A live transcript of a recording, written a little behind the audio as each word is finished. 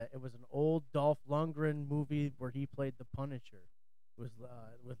It was an old Dolph Lundgren movie where he played the Punisher. It was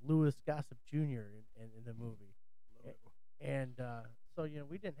with Louis Gossett Jr. in the movie. And so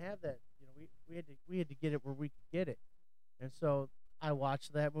we didn't have that. We had to get it where we could get it. And so I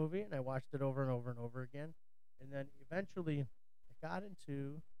watched that movie and I watched it over and over and over again. And then eventually I got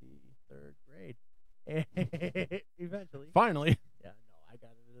into the third grade. Eventually. Finally. Yeah, no, I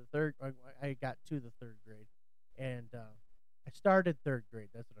got into the third. I got to the third grade, and I started third grade.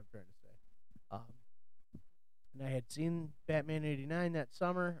 That's what I'm trying to say. And I had seen Batman '89 that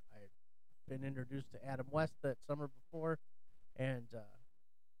summer. I had been introduced to Adam West that summer before, and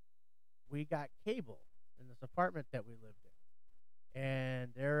we got cable in this apartment that we lived in,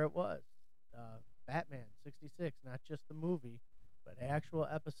 and there it was, Batman '66. Not just the movie, but actual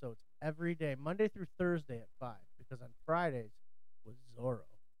episodes every day, Monday through Thursday at 5, because on Fridays was Zorro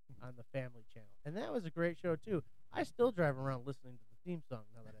on the Family Channel. And that was a great show, too. I still drive around listening to the theme song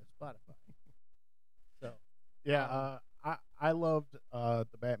now that I have Spotify. So, yeah, I loved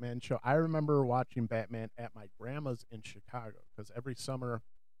the Batman show. I remember watching Batman at my grandma's in Chicago because every summer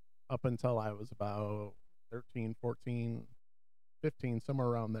up until I was about 13, 14, 15, somewhere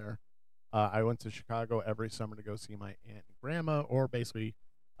around there, I went to Chicago every summer to go see my aunt and grandma, or basically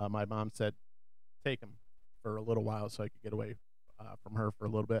my mom said, take them for a little while so I could get away from her for a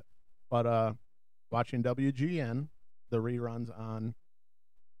little bit. But watching WGN, the reruns on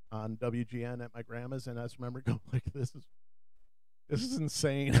WGN at my grandma's, and I just remember going like, this is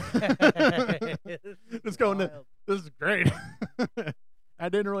insane. This is great. I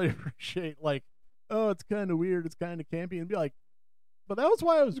didn't really appreciate like, oh, it's kind of weird, it's kind of campy, and be like, but that was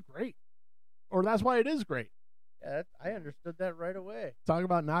why it was great. Or that's why it is great. Yeah, I understood that right away. Talk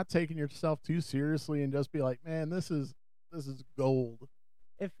about not taking yourself too seriously and just be like, man, this is gold.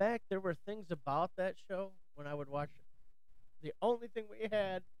 In fact, there were things about that show when I would watch it. The only thing we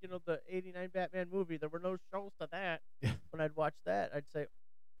had, the '89 Batman movie, there were no shows to that. When I'd watch that, I'd say,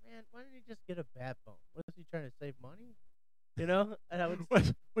 man, why didn't he just get a bat phone? Was he trying to save money? And I would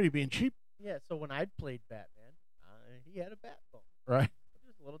What are you being cheap? Yeah, so when I'd played Batman, he had a bat phone. Right.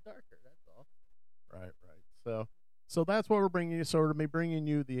 Just a little darker, that's all. Right. So that's what we're bringing you. So we're going to be bringing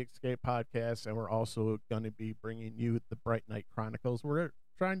you the Escape podcast, and we're also going to be bringing you the Bright Knight Chronicles. We're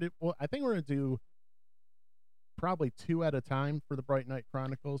trying to, I think we're going to do probably 2 at a time for the Bright Knight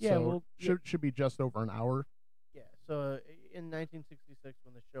Chronicles. Yeah, so should be just over an hour. Yeah, so in 1966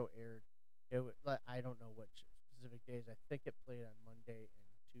 when the show aired, I don't know which specific days. I think it played on Monday and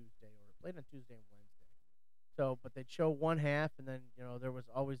Tuesday, or it played on Tuesday and Wednesday. So, but they'd show one half, and then there was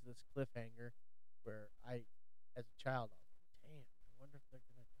always this cliffhanger where as a child, I was like, damn, I wonder if they're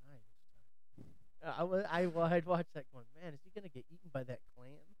gonna die this time. I'd watch that going, man, is he gonna get eaten by that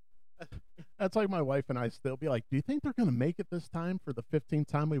clam? That's like my wife and I still be like, do you think they're gonna make it this time for the 15th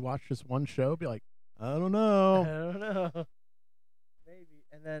time we watch this one show? Be like, I don't know. Maybe.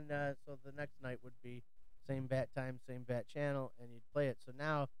 And then so the next night would be same bat time, same bat channel, and you'd play it. So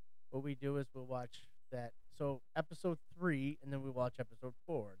now what we do is we'll watch that. So episode 3, and then we watch episode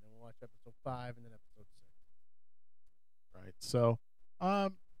 4, and then we'll watch episode 5, and then episode 6. Right.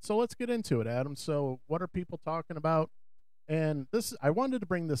 So let's get into it, Adam. So what are people talking about? And I wanted to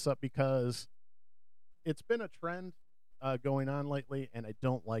bring this up because it's been a trend going on lately, and I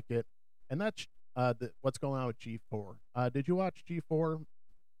don't like it. And that's what's going on with G4. Did you watch G4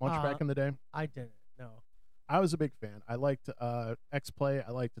 much back in the day? I didn't. No. I was a big fan. I liked X-Play.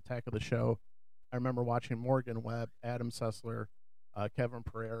 I liked Attack of the Show. I remember watching Morgan Webb, Adam Sessler, Kevin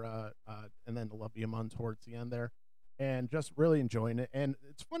Pereira, and then Olivia Munn towards the end there, and just really enjoying it. And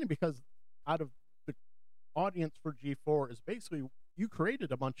it's funny because out of the audience for G4 is basically, you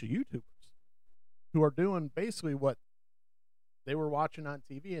created a bunch of YouTubers who are doing basically what they were watching on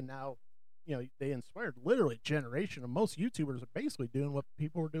TV, and now, they inspired literally a generation of most YouTubers are basically doing what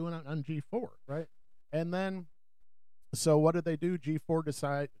people were doing on G4. Right. And then, so what did they do?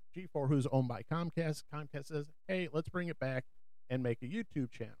 G4, who's owned by Comcast says, hey, let's bring it back and make a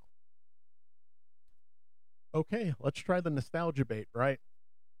YouTube channel. Okay, let's try the nostalgia bait, right?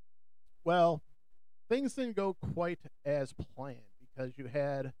 Well, things didn't go quite as planned because you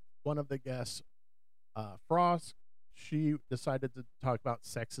had one of the guests, Frost. She decided to talk about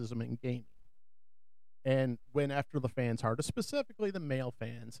sexism in gaming and went after the fans hard, specifically the male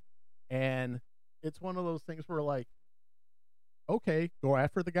fans. And it's one of those things where, like, okay, go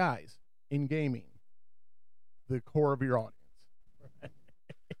after the guys in gaming, the core of your audience.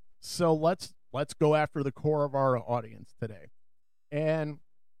 So let's go after the core of our audience today. And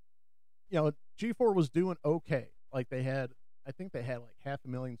G4 was doing okay. Like I think they had like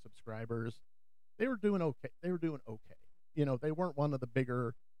 500,000 subscribers. They were doing okay. They weren't one of the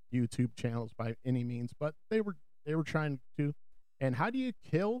bigger YouTube channels by any means, but they were trying to. And how do you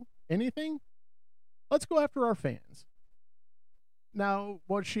kill anything? Let's go after our fans. Now,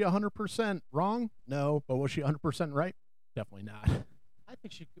 was she 100% wrong? No, but was she 100% right? Definitely not. I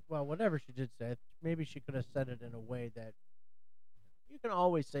think she could, well, whatever she did say, maybe she could have said it in a way that you can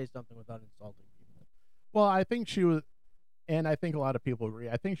always say something without insulting people. Well, I think she was, and I think a lot of people agree.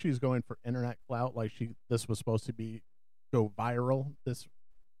 I think she's going for internet clout, like this was supposed to go viral.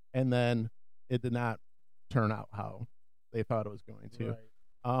 And then it did not turn out how they thought it was going to.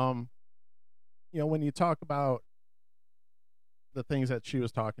 Right. When you talk about the things that she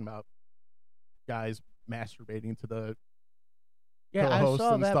was talking about, guys masturbating to the co-hosts I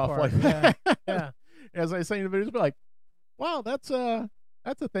saw and that stuff part. like that. Yeah. As I say in the videos, be like, wow, that's a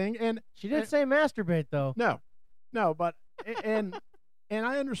thing. And She did say masturbate though. no, but and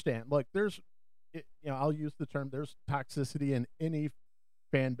I understand. Look, I'll use the term. There's toxicity in any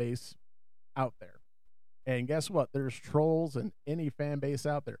fan base out there, and guess what? There's trolls in any fan base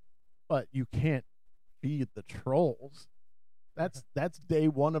out there, but you can't feed the trolls. That's day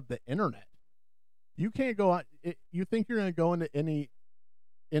one of the internet. You can't go on. You think you're going to go into any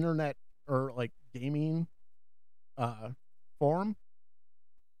internet or like gaming forum?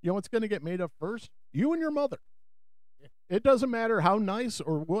 You know what's going to get made up first? You and your mother. It doesn't matter how nice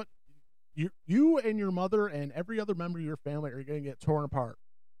or what. You and your mother and every other member of your family are going to get torn apart.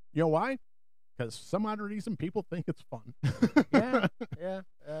 You know why? Because some odd reason people think it's fun. Yeah.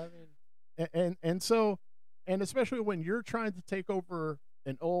 I mean, and so, and especially when you're trying to take over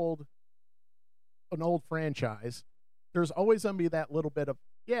an old franchise, there's always going to be that little bit of,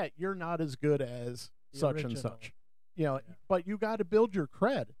 yeah, you're not as good as The such original. and such. But you got to build your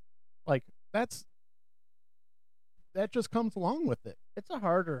cred. Like that just comes along with it. it's a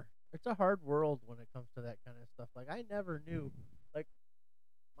hard world when it comes to that kind of stuff. Like I never knew, like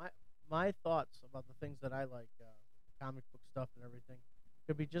my thoughts about the things that I like, comic book stuff and everything,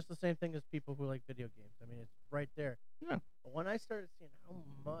 could be just the same thing as people who like video games. I mean, it's right there. Yeah. But when I started seeing how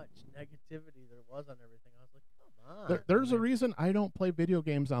much negativity there was on everything, I was like, come on. There's a reason I don't play video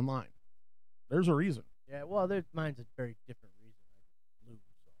games online. There's a reason. Yeah, well, mine's a very different reason. I lose.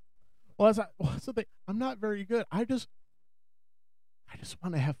 So. Well, that's the thing. I'm not very good. I just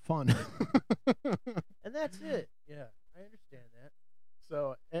want to have fun. And that's it. Yeah, I understand that.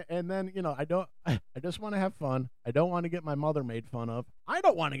 So, and then, I just want to have fun. I don't want to get my mother made fun of. I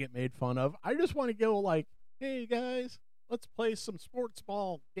don't want to get made fun of. I just want to go like, hey guys, let's play some sports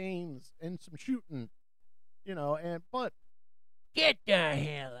ball games and some shooting, but Get the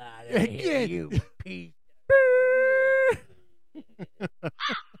hell out of here, you piece.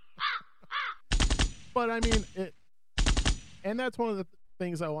 But I mean, and that's one of the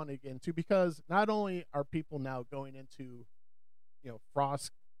things I want to get into, because not only are people now going into,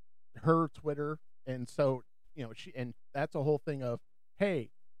 Frost, her Twitter, and so, and that's a whole thing of, hey,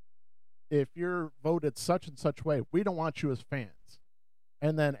 if you're voted such and such way, we don't want you as fans.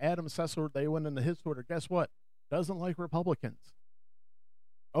 And then Adam Sessler, they went into his Twitter, guess what? Doesn't like Republicans.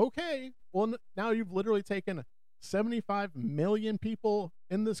 Okay, well, now you've literally taken 75 million people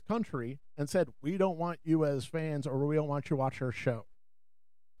in this country and said, we don't want you as fans, or we don't want you to watch our show.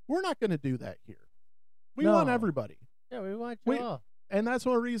 We're not going to do that here. We want everybody. Yeah, we want you all. And that's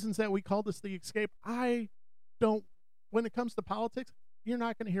one of the reasons that we call this the escape. When it comes to politics, you're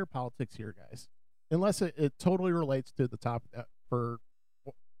not going to hear politics here, guys, unless it totally relates to the topic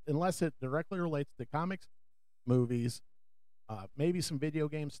unless it directly relates to comics, movies, maybe some video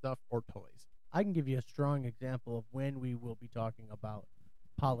game stuff, or toys. I can give you a strong example of when we will be talking about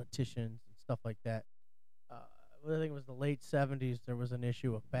politicians and stuff like that. I think it was the late 70s. There was an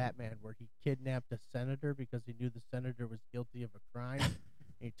issue of Batman where he kidnapped a senator because he knew the senator was guilty of a crime. And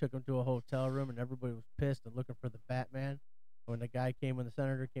he took him to a hotel room, and everybody was pissed and looking for the Batman. When the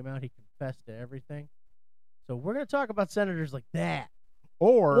senator came out, he confessed to everything. So we're going to talk about senators like that.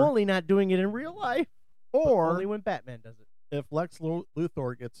 Or only not doing it in real life. Or only when Batman does it. If Lex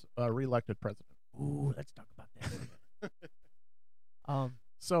Luthor gets reelected president. Ooh, let's talk about that.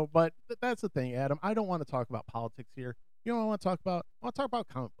 So, but that's the thing, Adam. I don't want to talk about politics here. You know what I want to talk about? I want to talk about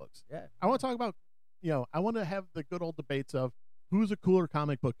comic books. Yeah. I want to talk about, I want to have the good old debates of who's a cooler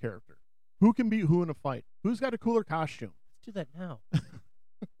comic book character, who can beat who in a fight, who's got a cooler costume. Let's do that now.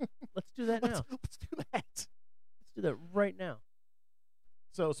 Let's do that now. Let's do that. Let's do that right now.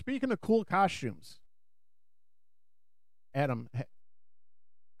 So, speaking of cool costumes, Adam,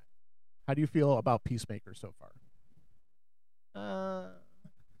 how do you feel about Peacemaker so far?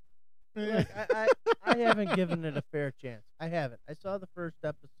 Look, I haven't given it a fair chance. I haven't. I saw the first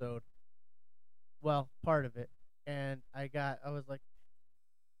episode, well, part of it, and I was like,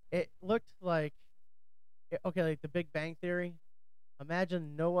 like the Big Bang Theory.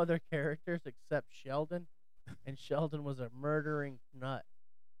 Imagine no other characters except Sheldon, and Sheldon was a murdering nut.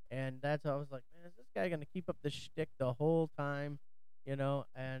 And that's how I was like, man, is this guy gonna keep up this shtick the whole time? And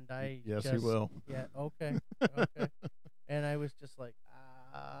I Yes, he just will. yeah, okay, okay. And I was just like,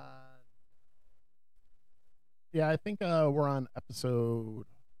 Yeah, I think we're on episode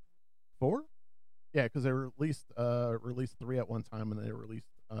 4. Yeah, because they released 3 at one time, and they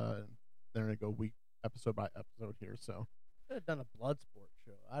released they're gonna go week episode by episode here. So should have done a Bloodsport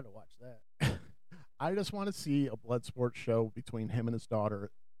show. I'd have watched that. I just want to see a blood sport show between him and his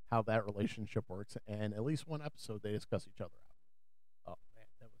daughter, how that relationship works, and at least one episode they discuss each other out. Oh man,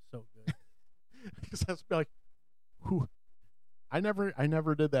 that was so good. Because I was like, whew. I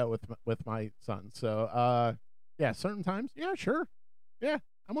never did that with my son. So yeah, certain times, yeah, sure, yeah,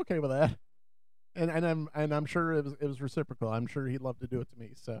 I'm okay with that. And I'm sure it was reciprocal. I'm sure he'd love to do it to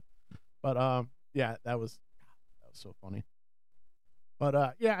me. So, but yeah, that was so funny.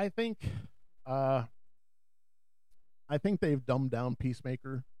 But yeah, I think they've dumbed down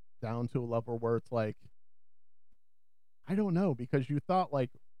Peacemaker down to a level where it's like, I don't know, because you thought like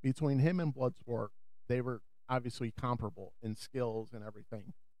between him and Bloodsport, they were obviously comparable in skills and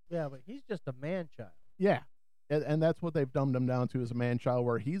everything. Yeah, but he's just a man child. Yeah. And that's what they've dumbed him down to, is a man child,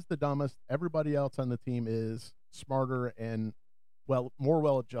 where he's the dumbest. Everybody else on the team is smarter and more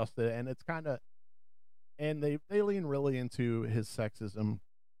well adjusted. And it's kind of, and they lean really into his sexism,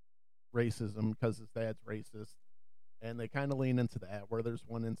 racism, because his dad's racist. And they kind of lean into that, where there's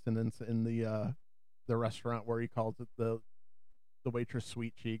one incident in the restaurant where he calls it the waitress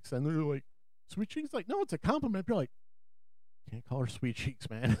Sweet Cheeks, and they're like, Sweet Cheeks? Like, no, it's a compliment. You're like, can't call her Sweet Cheeks,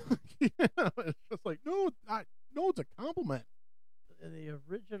 man. It's just like, no, it's a compliment. In the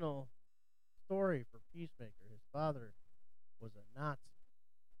original story for Peacemaker, his father was a Nazi,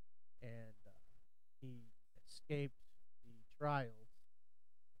 and he escaped the trials.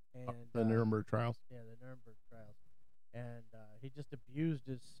 And The Nuremberg trials. Yeah, the Nuremberg trials. And he just abused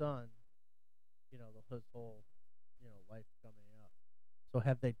his son, his whole, life coming up. So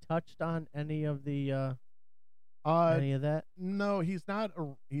have they touched on any of the any of that? No, he's not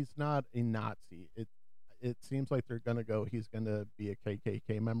a Nazi. It seems like he's gonna be a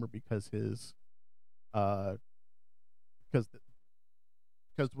KKK member, because his because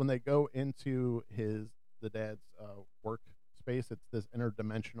when they go into the dad's work space, it's this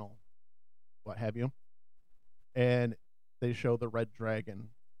interdimensional what have you, and they show the Red Dragon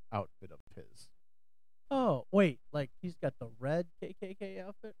outfit of his. Oh, wait, like he's got the red KKK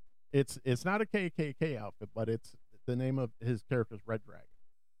outfit? It's not a KKK outfit, but it's the name of his character's Red Dragon.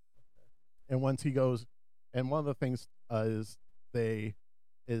 Okay. And once he goes, and one of the things is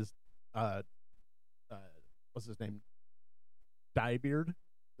what's his name? Diebeard.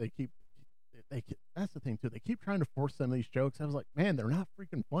 That's the thing too. They keep trying to force some of these jokes. I was like, man, they're not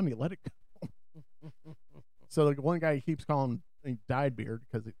freaking funny. Let it go. So the one guy keeps calling him Diebeard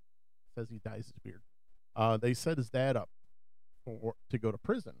because it says he dyes his beard. They set his dad up to go to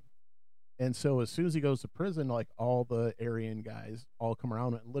prison. And so as soon as he goes to prison, like all the Aryan guys all come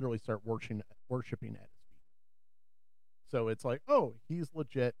around and literally start worshiping at his feet. So it's like, oh, he's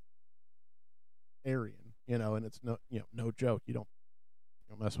legit Aryan, and it's no joke. You don't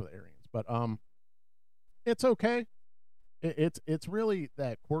mess with Aryans. But it's okay. It's really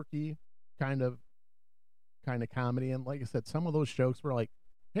that quirky kind of comedy. And like I said, some of those jokes were like,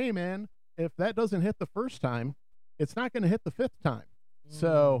 hey man, if that doesn't hit the first time, it's not going to hit the 5th time.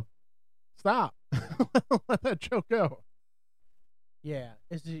 So stop. Let that joke go. Yeah.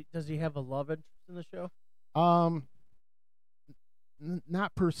 Does he have a love interest in the show?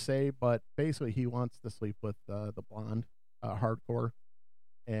 Not per se, but basically he wants to sleep with the blonde, hardcore,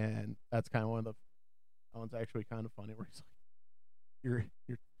 and that's kind of one of the. That one's actually kind of funny, where he's like,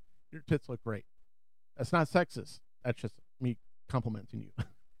 "Your tits look great." That's not sexist. That's just me complimenting you.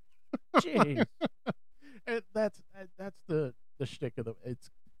 Jeez. And that's the shtick of it's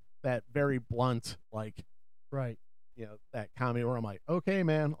that very blunt, like, right. That comedy where I'm like, okay,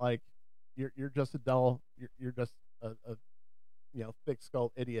 man, like you're just a dull, you're just a thick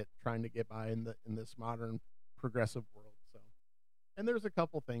skulled idiot trying to get by in this modern progressive world. So, and there's a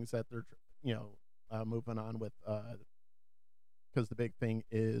couple things that they're moving on with, because the big thing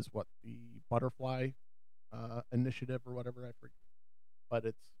is what the butterfly initiative or whatever, I forget, but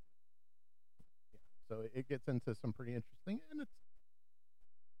it's so it gets into some pretty interesting, and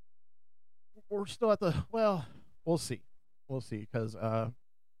we're still at the we'll see because I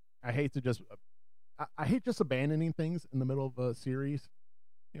hate to just I hate just abandoning things in the middle of a series,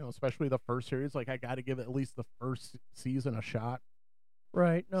 especially the first series. Like, I got to give at least the first season a shot.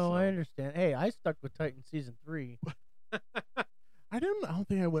 Right. No, I understand. Hey, I stuck with Titan season 3, I don't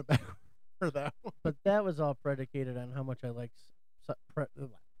think I went back for that one. but that was all predicated on how much I like,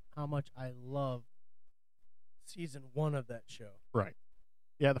 how much I love season 1 of that show. Right.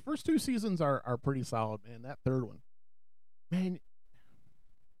 Yeah, the first 2 seasons are pretty solid, man. That third one, man,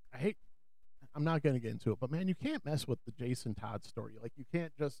 I'm not going to get into it, but man, you can't mess with the Jason Todd story. Like, you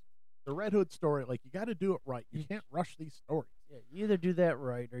can't just, the Red Hood story, like, you got to do it right. You can't rush these stories. Yeah, you either do that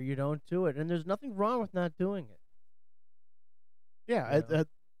right or you don't do it, and there's nothing wrong with not doing it. Yeah,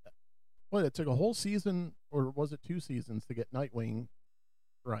 it took a whole season, or was it 2 seasons, to get Nightwing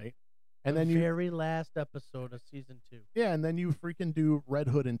right? And then very last episode of season 2. Yeah, and then you freaking do Red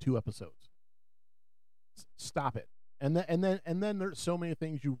Hood in 2 episodes. Stop it. And then there's so many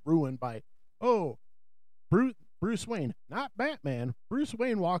things you ruin by, Bruce Wayne, not Batman. Bruce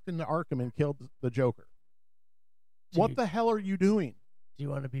Wayne walked into Arkham and killed the Joker. What the hell are you doing? Do you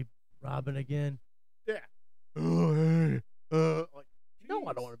want to be Robin again? Yeah. Like, no,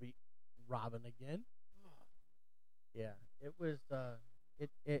 I don't want to be Robin again. Yeah, it was.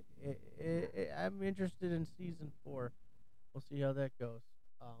 I'm interested in season 4. We'll see how that goes.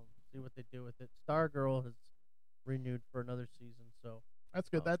 See what they do with it. Stargirl has renewed for another season, so that's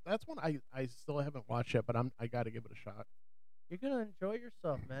good. That's one I still haven't watched yet, but I got to give it a shot. You're gonna enjoy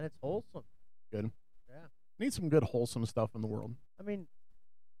yourself, man. It's wholesome. Good. Yeah. Need some good wholesome stuff in the world. I mean,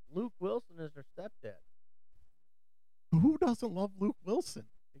 Luke Wilson is her stepdad. Who doesn't love Luke Wilson?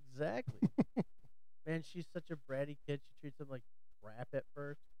 Exactly. Man, she's such a bratty kid. She treats him like crap at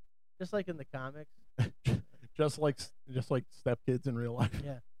first, just like in the comics. just like stepkids in real life.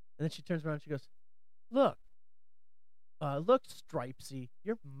 Yeah. And then she turns around and she goes, look, Stripesy,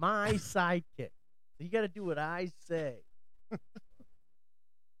 you're my sidekick. You got to do what I say.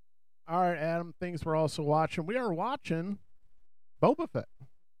 All right, Adam, things we're also watching. We are watching Boba Fett.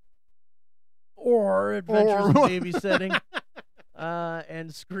 Or Adventures in Babysitting.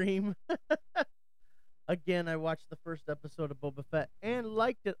 And Scream. Again, I watched the first episode of Boba Fett and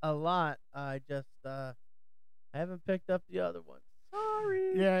liked it a lot. I just haven't picked up the other one.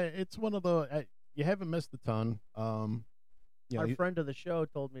 Sorry. Yeah, it's one of the you haven't missed a ton. Our friend of the show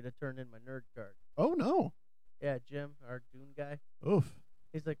told me to turn in my nerd card. Oh no. Yeah, Jim, our Dune guy. Oof.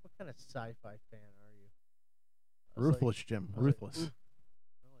 He's like, "What kind of sci-fi fan are you?" Ruthless, like, Jim. Ruthless. Like,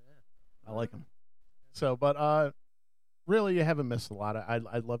 oh yeah. I like him. So, but really, you haven't missed a lot.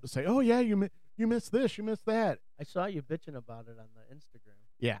 I'd love to say, oh yeah, you missed this, you missed that. I saw you bitching about it on the Instagram.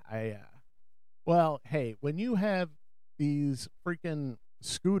 Yeah, well, hey, when you have these freaking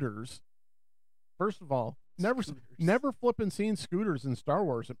scooters, first of all, never flipping seen scooters in Star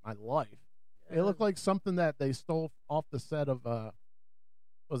Wars in my life. Yeah. They look like something that they stole off the set of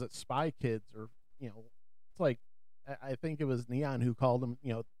was it Spy Kids, or it's like, I think it was Neon who called them,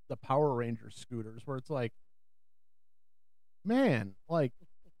 the Power Rangers scooters, where it's like, man, like,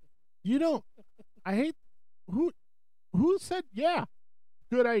 you don't, I hate, who said, yeah,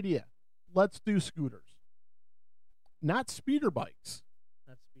 good idea, let's do scooters, not speeder bikes.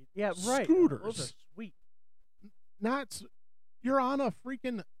 Yeah, right. Scooters. Those are sweet. You're on a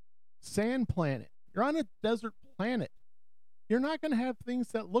freaking sand planet. You're on a desert planet. You're not going to have things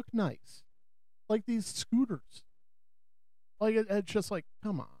that look nice, like these scooters. Like, it's just like,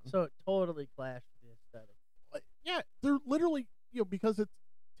 come on. So it totally clashed with the aesthetic. Yeah, they're literally, because it's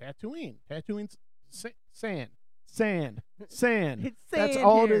Tatooine. Tatooine's sand. It's sand. That's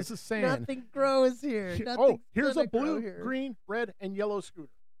all here. It is sand. Nothing grows here. Here's a blue, green, red, and yellow scooter.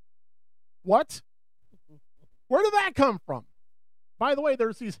 What? Where did that come from? By the way,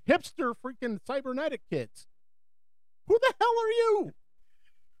 there's these hipster freaking cybernetic kids. Who the hell are you?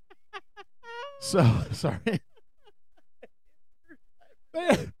 So, sorry.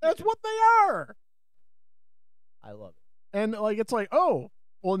 That's what they are. I love it. And it's like, oh,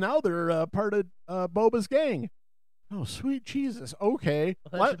 well, now they're part of Boba's gang. Oh, sweet Jesus. Okay,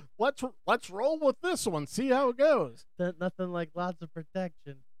 let's roll with this one. See how it goes. Nothing like lots of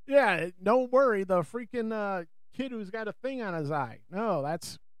protection. Yeah, don't worry. The freaking kid who's got a thing on his eye. No,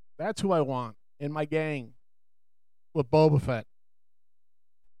 that's who I want in my gang with Boba Fett.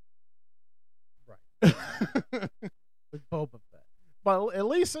 Right. With Boba Fett. But at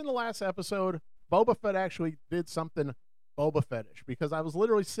least in the last episode, Boba Fett actually did something Boba Fettish, because I was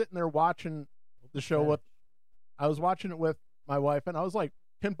literally sitting there watching the show I was watching it with my wife, and I was like,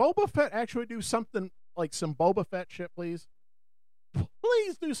 can Boba Fett actually do something like some Boba Fett shit, please?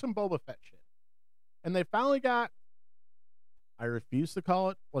 Please do some Boba Fett shit. And they finally got, I refuse to call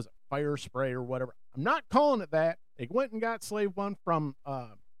it, was it fire spray or whatever? I'm not calling it that. They went and got Slave One from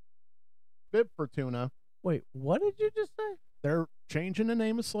Bib Fortuna. Wait, what did you just say? They're changing the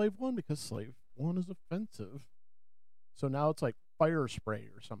name of Slave One because Slave One is offensive. So now it's like Fire Spray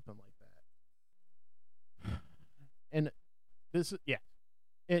or something like that. And this is, yeah.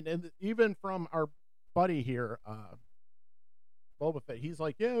 And even from our buddy here, Boba Fett, he's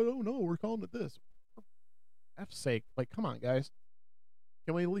like, yeah, no, we're calling it this. For F's sake. Like, come on, guys.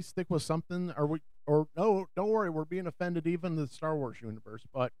 Can we at least stick with something? Or no, don't worry, we're being offended even in the Star Wars universe.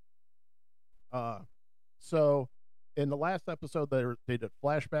 But, so in the last episode, they did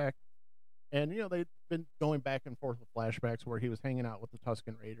flashback. And, they've been going back and forth with flashbacks where he was hanging out with the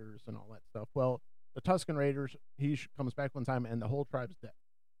Tusken Raiders and all that stuff. Well, the Tusken Raiders, comes back one time and the whole tribe's dead.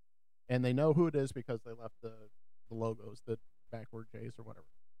 And they know who it is because they left the logos, the backward J's or whatever.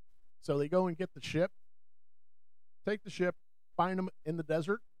 So they go and get the ship, take the ship, find them in the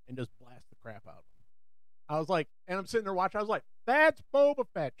desert, and just blast the crap out of them. I was like, and I'm sitting there watching, I was like, that's Boba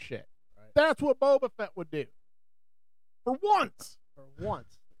Fett shit. Right. That's what Boba Fett would do. For once.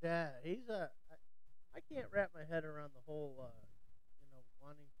 Yeah, he's I can't wrap my head around the whole,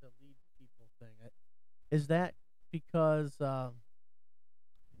 wanting to lead people thing. Is that because,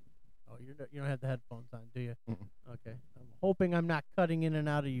 you don't have the headphones on, do you? Mm-mm. Okay. I'm hoping I'm not cutting in and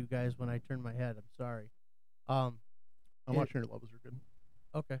out of you guys when I turn my head. I'm sorry. I'm watching your levels are good.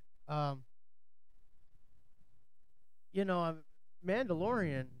 Okay.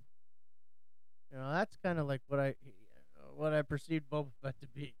 Mandalorian, that's kind of like what I perceived Boba Fett to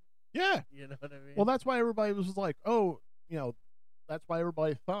be. Yeah. You know what I mean? Well, that's why everybody was like, oh, that's why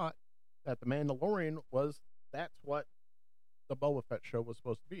everybody thought that the Mandalorian that's what the Boba Fett show was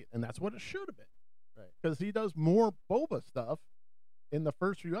supposed to be. And that's what it should have been. Right. Because he does more Boba stuff in the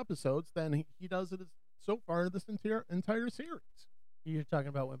first few episodes than he does it so far in this entire series. You're talking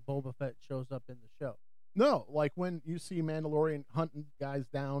about when Boba Fett shows up in the show. No, like when you see Mandalorian hunting guys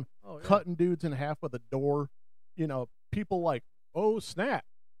down, yeah. cutting dudes in half with a door, people like, oh, snap,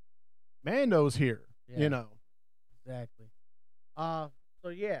 Mando's here, Yeah. Exactly. I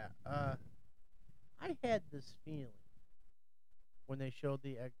had this feeling when they showed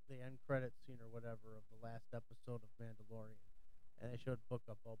the end credit scene or whatever of the last episode of Mandalorian, and they showed Book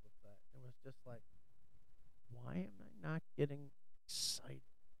of Boba Fett. It was just like, why am I not getting excited?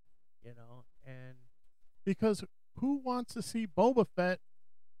 And because who wants to see Boba Fett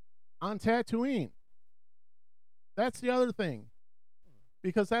on Tatooine? That's the other thing.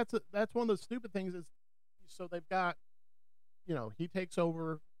 Because that's one of the stupid things is, so they've got, he takes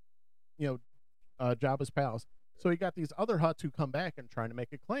over, Jabba's palace. So you got these other Hutts who come back and trying to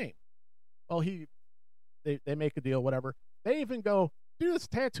make a claim. Well, they make a deal, whatever. They even go, dude, it's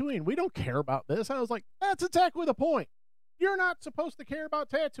Tatooine. We don't care about this. I was like, that's exactly the point. You're not supposed to care about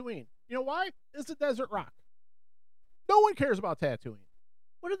Tatooine. You know why? It's a desert rock. No one cares about Tatooine.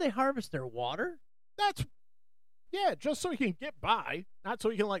 What do they harvest? Their water? Yeah, just so you can get by, not so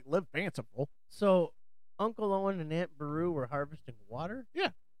you can live fanciful. So Uncle Owen and Aunt Beru were harvesting water? Yeah.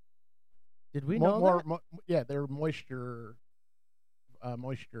 Did we know that? Yeah, they're moisture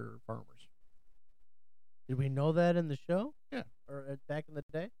farmers. Did we know that in the show? Yeah. Or back in the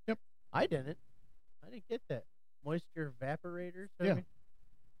day? Yep. I didn't get that. Moisture evaporators? Yeah.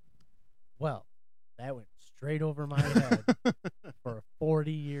 Well, that went straight over my head for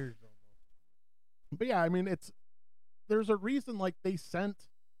 40 years almost. But yeah, I mean, there's a reason they sent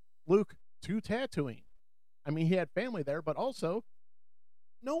Luke to Tatooine. I mean, he had family there, but also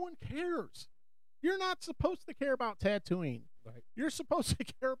no one cares. You're not supposed to care about Tatooine. Right. You're supposed to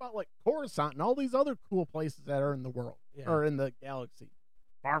care about Coruscant and all these other cool places that are in the world or in the galaxy.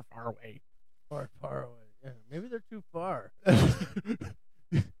 Far, far away. Far, far away. Yeah, maybe they're too far.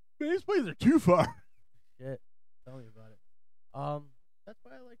 These places are too far. Shit. Tell me about it. That's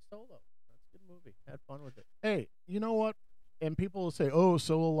why I like Solo. That's a good movie. Had fun with it. Hey, you know what? And people will say, oh,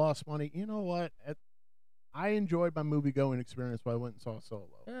 Solo lost money. You know what? I enjoyed my movie-going experience when I went and saw Solo.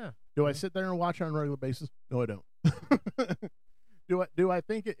 Yeah. Do I sit there and watch it on a regular basis? No, I don't. Do I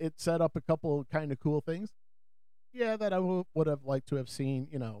think it set up a couple of kind of cool things? Yeah, that I would have liked to have seen,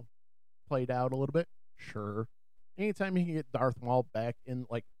 played out a little bit. Sure. Anytime you can get Darth Maul back in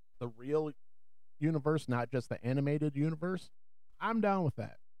the real universe, not just the animated universe, I'm down with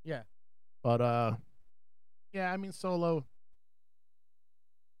that. Yeah. But yeah, I mean, Solo.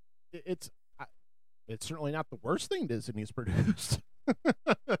 It's certainly not the worst thing Disney's produced.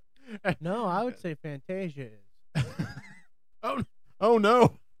 No, I would say Fantasia is. Oh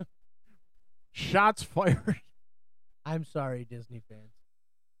no! Shots fired. I'm sorry, Disney fans.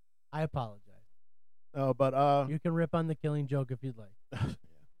 I apologize. Oh, but you can rip on the Killing Joke if you'd like. Yeah.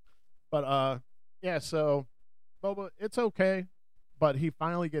 But yeah. So Boba, it's okay, but he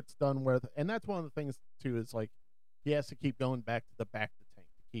finally gets done with, and that's one of the things too. Is he has to keep going back to the back to tank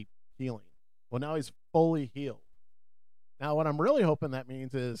to keep healing. Well, now he's fully healed. Now, what I'm really hoping that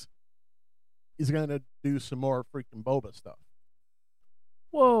means is he's going to do some more freaking Boba stuff.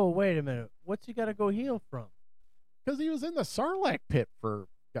 Whoa, wait a minute. What's he got to go heal from? Because he was in the Sarlacc pit for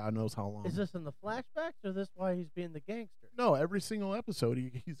God knows how long. Is this in the flashbacks, or is this why he's being the gangster? No, every single episode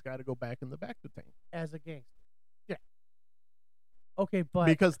he's got to go back in the back to tank As a gangster. Yeah. Okay, but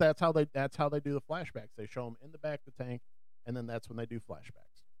because that's how they do the flashbacks. They show him in the back to tank, and then that's when they do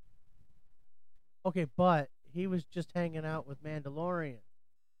flashbacks. okay, but he was just hanging out with Mandalorian,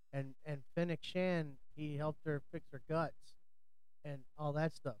 and Fennec Shan. He helped her fix her guts, and all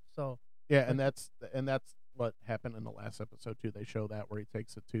that stuff. So Yeah, and that's what happened in the last episode too. They show that where he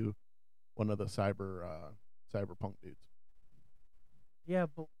takes it to one of the cyberpunk dudes. yeah,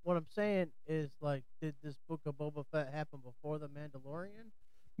 but what I'm saying is, like, did this book of Boba Fett happen before the Mandalorian?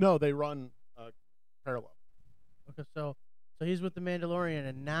 No, they run parallel. Okay, so he's with the Mandalorian,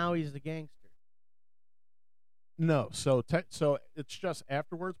 and now he's the gangster. No, so it's just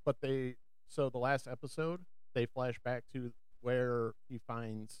afterwards. But the last episode they flash back to where he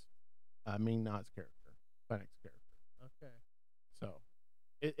finds Ming-Na's character, Fennec's character. Okay. So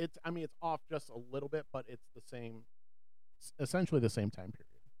it's off just a little bit, but it's the same, essentially the same time period.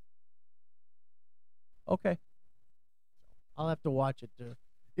 Okay. I'll have to watch it too.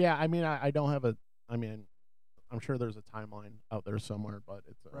 Yeah, I don't have I'm sure there's a timeline out there somewhere, but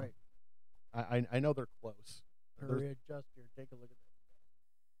it's Right. I know they're close. Readjust here. Take a look at that.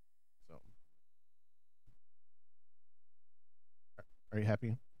 So, are you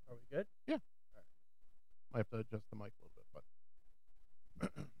happy? Are we good? Yeah. All right. Might have to adjust the mic a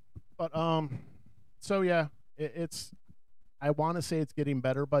little bit, but so yeah, it's. I want to say it's getting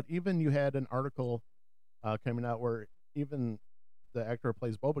better, but even you had an article coming out where even the actor who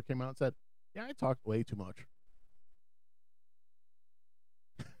plays Boba came out and said, "Yeah, I talked way too much."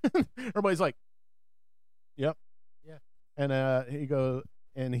 Everybody's like, "Yep." Yeah. And he goes,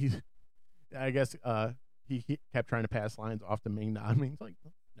 and I guess he kept trying to pass lines off to Ming-Na. I mean, he's like,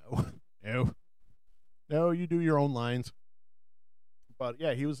 no, you do your own lines. But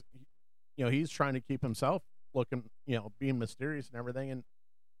yeah, he was, he's trying to keep himself looking, being mysterious and everything. And,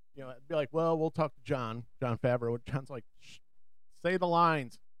 it'd be like, well, we'll talk to Jon Favreau. John's like, say the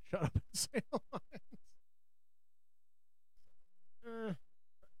lines. Shut up and say the lines.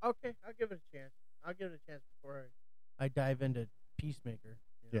 Okay, I'll give it a chance. Before I dive into Peacemaker.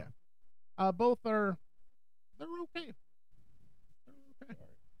 Yeah. Both they're okay.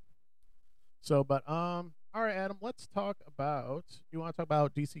 So, but all right, Adam, let's talk about. You want to talk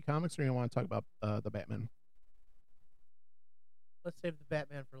about DC Comics, or you want to talk about the Batman? Let's save the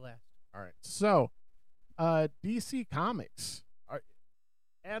Batman for last. All right. So, DC Comics.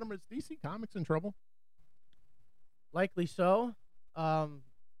 Adam, is DC Comics in trouble? Likely so.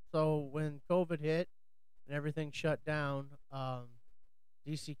 So when COVID hit and everything shut down,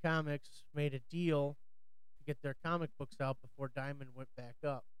 DC Comics made a deal to get their comic books out before Diamond went back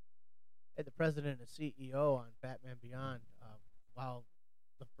up. Had the president and CEO on Batman Beyond while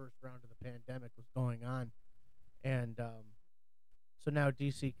the first round of the pandemic was going on, and so now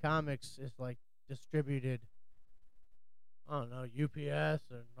DC Comics is like distributed. I don't know, UPS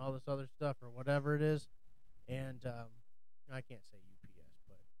and all this other stuff or whatever it is, and I can't say UPS,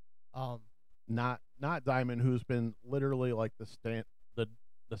 but not Diamond, who's been literally like the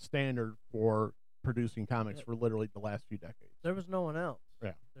standard for producing comics for literally the last few decades. There was no one else.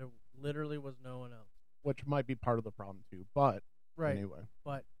 Yeah, there literally was no one else, which might be part of the problem too. But right, anyway,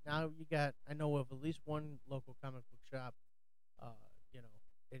 but now you got. I know of at least one local comic book shop,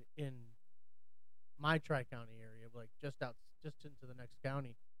 in my Tri-County area, like just into the next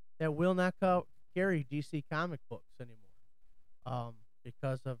county, that will not carry DC comic books anymore,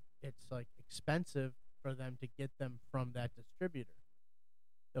 because of it's like expensive for them to get them from that distributor.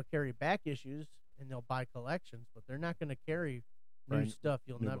 They'll carry back issues and they'll buy collections, but they're not going to carry new stuff.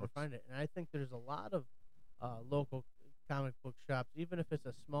 You'll never find it. And I think there's a lot of local comic book shops, even if it's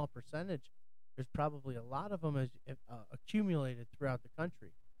a small percentage. There's probably a lot of them accumulated throughout the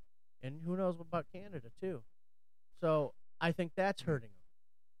country, and who knows about Canada too. So I think that's hurting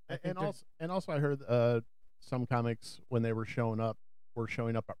them. And also, I heard some comics when they were showing up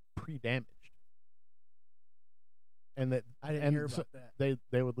pre-damaged, and that I didn't hear about that.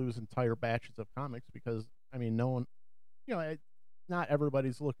 They would lose entire batches of comics because no one, not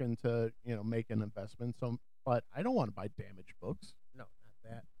everybody's looking to make an investment. So, but I don't want to buy damaged books. No,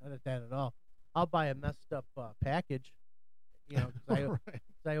 not that at all. I'll buy a messed up package, because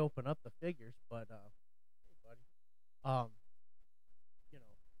I open up the figures. But hey, buddy,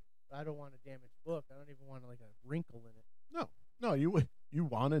 I don't want a damaged book. I don't even want like a wrinkle in it. No, you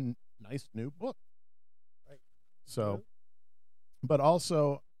want a nice new book. Right. So, but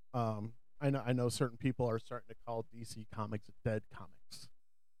also, I know certain people are starting to call DC Comics dead comics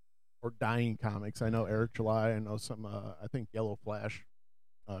or dying comics. I know Eric July. I know some. I think Yellow Flash,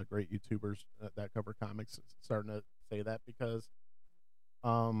 great YouTubers that cover comics, is starting to say that because,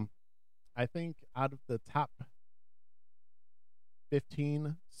 I think out of the top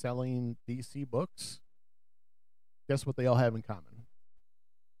 15 selling DC books, guess what they all have in common?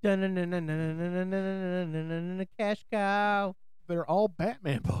 Cash cow. They're all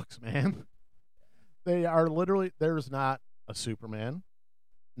Batman books, man. They are literally, there's not a Superman,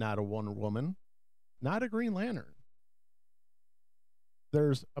 not a Wonder Woman, not a Green Lantern.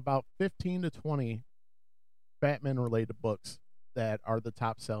 There's about 15 to 20 Batman related books that are the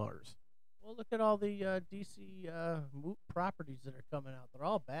top sellers. Well, look at all the DC properties that are coming out. They're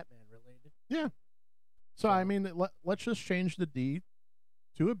all Batman related. Yeah. So, I mean, let's just change the D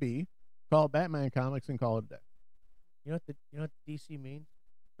to a B, call it Batman Comics, and call it a day. You know what DC means?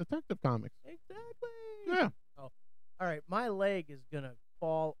 Detective Comics. Exactly. Yeah. Oh, all right. My leg is gonna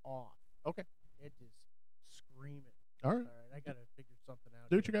fall off. Okay. It is screaming. All right. All right. I gotta figure something out.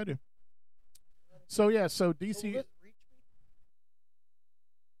 Do what you gotta do. So yeah. So DC. Will this reach me?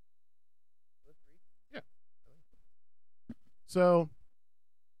 Will this reach? Yeah. So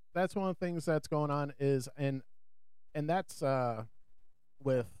that's one of the things that's going on is and that's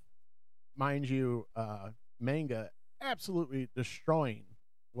with, mind you, manga absolutely destroying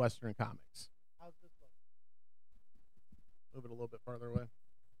Western comics. How's this look? Move it a little bit farther away.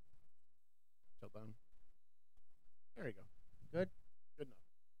 Tilt down. There you go. Good? Good enough.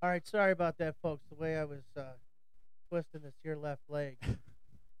 All right. Sorry about that, folks. The way I was twisting this here left leg, I'm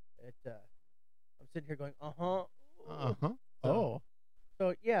sitting here going, Oh.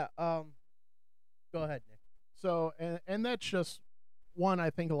 So yeah. Go ahead, Nick. So and that's just one.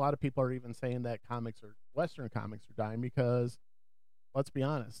 I think a lot of people are even saying that Western comics are dying because, let's be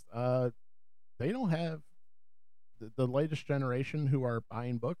honest, they don't have the latest generation who are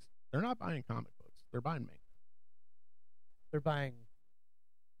buying books. They're not buying comic books. They're buying manga. They're buying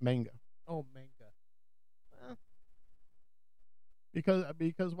Manga. Oh, manga. Well,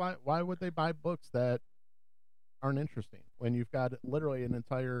 Because why would they buy books that aren't interesting when you've got literally an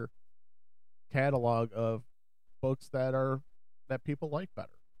entire catalog of books that people like better?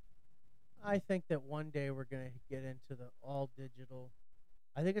 I think that one day we're gonna get into the all digital.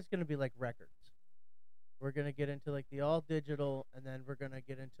 I think it's gonna be like records. We're gonna get into like the all digital, and then we're gonna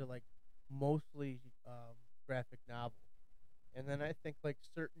get into like mostly graphic novel, and then I think like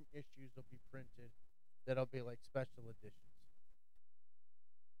certain issues will be printed that'll be like special editions.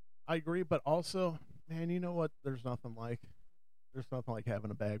 I agree, but also, man, you know what? There's nothing like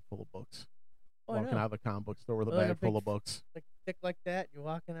having a bag full of books. Oh, I Walking know. out of the comic book store with a Like a bag full big of books, Like thick like that, you're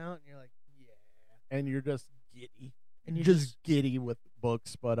walking out and you're like, yeah, and you're just giddy, and you just giddy with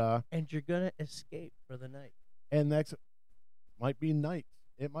books. But and you're gonna escape for the night. and next might be nights,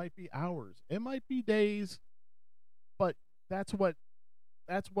 it might be hours, it might be days, but that's what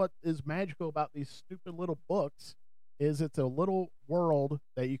is magical about these stupid little books. Is it's a little world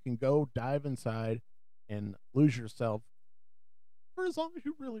that you can go dive inside and lose yourself for as long as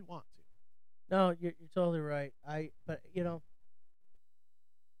you really want to. No, you're totally right. But you know,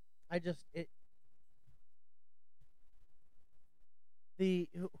 I just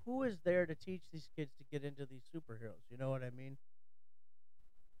who is there to teach these kids to get into these superheroes? You know what I mean?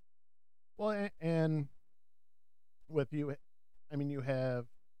 Well, and with you, I mean, you have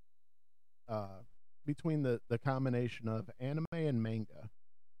between the combination of anime and manga,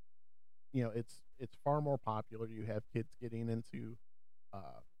 you know, it's far more popular. You have kids getting into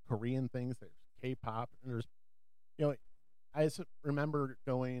Korean things. There's K-pop, and there's, you know, I remember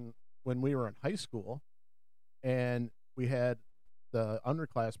going when we were in high school, and we had the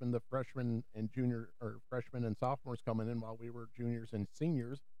underclassmen, the freshmen and freshmen and sophomores coming in while we were juniors and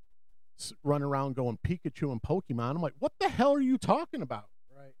seniors, run around going Pikachu and Pokemon. I'm like, what the hell are you talking about?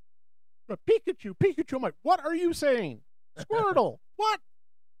 Right. But Pikachu. I'm like, what are you saying? Squirtle. What?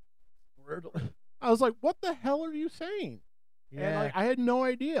 Squirtle. I was like, what the hell are you saying? Yeah. And like, I had no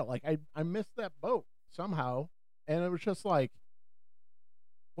idea. Like, I missed that boat somehow. And it was just like,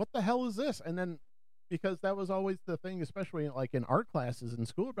 what the hell is this? And then, because that was always the thing, especially like in art classes in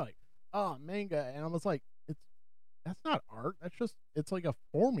school, like, oh, manga. And I was like, that's not art. It's like a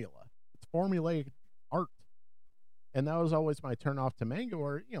formula. It's formulaic art. And that was always my turn off to manga,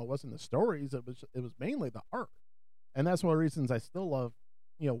 where, you know, it wasn't the stories. It was mainly the art. And that's one of the reasons I still love,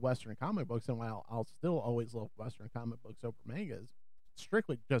 you know, Western comic books, and while I'll still always love Western comic books over mangas,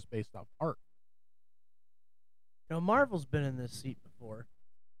 strictly just based off art. Marvel's been in this seat before.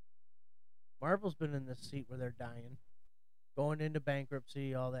 Marvel's been in this seat where they're dying, going into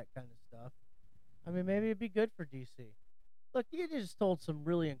bankruptcy, all that kind of stuff. I mean, maybe it'd be good for DC. Look, you just told some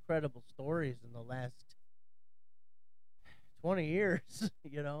really incredible stories in the last 20 years,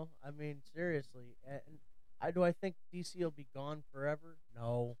 I mean, seriously. And do I think DC will be gone forever?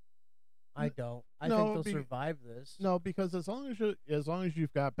 No. I don't. I think they'll survive this. No, because as long as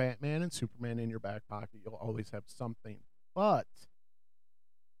you've got Batman and Superman in your back pocket, you'll always have something. But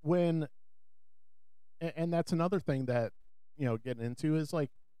when and that's another thing that getting into is like,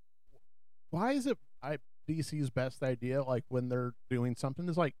 why is it DC's best idea, like when they're doing something,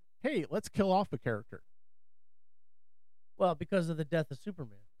 is like, hey, let's kill off a character. Well, because of the death of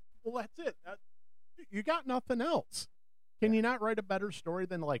Superman. Well, that's it. You got nothing else. Can you not write a better story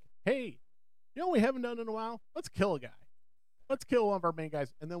than like, hey, we haven't done it in a while? Let's kill a guy. Let's kill one of our main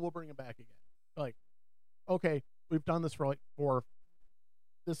guys, and then we'll bring him back again. Like, okay, we've done this for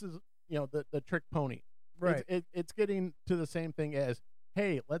this is, the trick pony. Right. It's getting to the same thing as,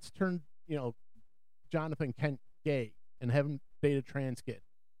 hey, let's turn, Jonathan Kent gay and have him date a trans kid.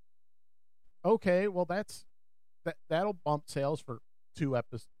 Okay, well, that'll bump sales for 2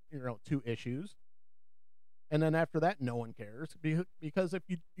 issues. And then after that, no one cares, because if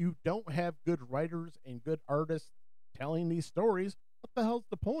you don't have good writers and good artists telling these stories, what the hell's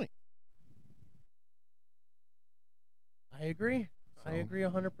the point? I agree. I agree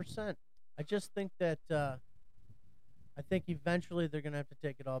 100%. I just think that I think eventually they're going to have to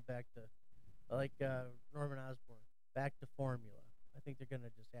take it all back to, like Norman Osborn, back to formula. I think they're going to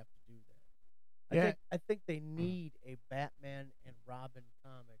just have to do that. I think they need a Batman and Robin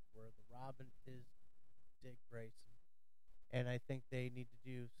comic where the Robin is Dick Grayson, and I think they need to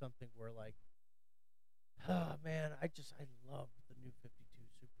do something where, like, oh man, I love the New 52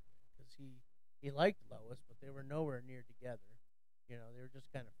 Superman, because he liked Lois, but they were nowhere near together. They were just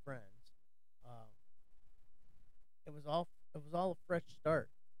kind of friends. It was all a fresh start,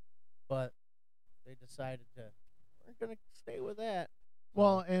 but they decided we're gonna stay with that.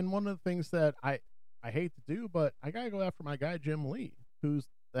 Well, and one of the things that I hate to do, but I gotta go after my guy Jim Lee, who's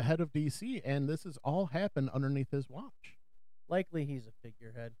the head of DC, and this has all happened underneath his watch. Likely he's a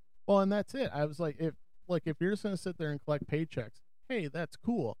figurehead. Well, and that's it. I was like, if you're just gonna sit there and collect paychecks, hey, that's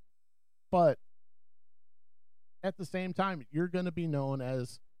cool, but at the same time, you're gonna be known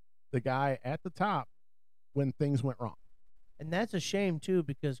as the guy at the top when things went wrong. And that's a shame too,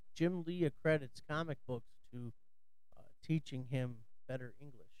 because Jim Lee accredits comic books to teaching him better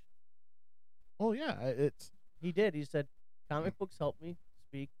English. Oh yeah, he did. He said comic books helped me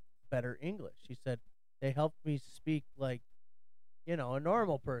speak better English. He said they helped me speak like, a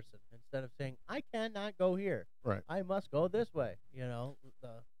normal person, instead of saying I cannot go here. Right. I must go this way. The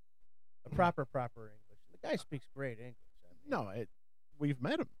proper English. The guy speaks great English. No, we've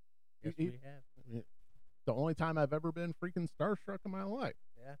met him. Yes, we have. The only time I've ever been freaking starstruck in my life.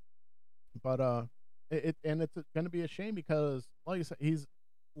 Yeah. But it's going to be a shame because, like you said, he's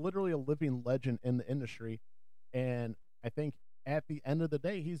literally a living legend in the industry, and I think at the end of the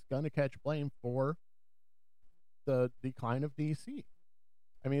day, he's going to catch blame for the decline of DC.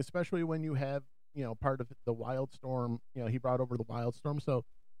 I mean, especially when you have, part of the Wildstorm, he brought over the Wildstorm. So,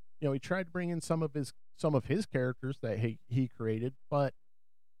 he tried to bring in some of his characters that he created, but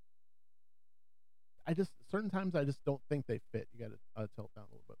certain times I just don't think they fit. You got to tilt down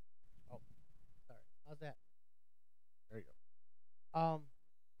a little bit. Oh, sorry. How's that? There you go.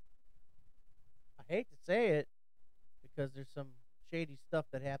 I hate to say it, because there's some shady stuff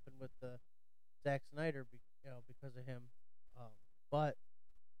that happened with Zack Snyder, because of him. But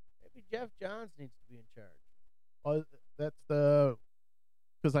maybe Jeff Johns needs to be in charge. Well, that's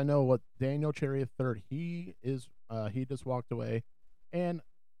because I know what Daniel Cherry III, he just walked away, and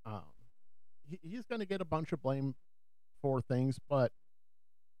he's going to get a bunch of blame for things, but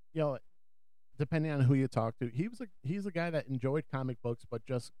depending on who you talk to, he's a guy that enjoyed comic books but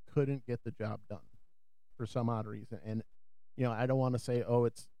just couldn't get the job done for some odd reason. And I don't want to say, oh,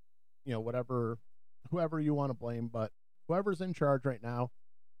 it's whoever you want to blame, but whoever's in charge right now,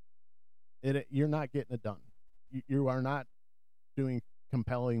 you're not getting it done. You are not doing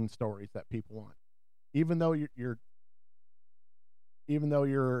compelling stories that people want, even though you're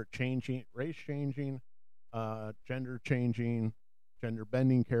changing, race changing, gender changing, gender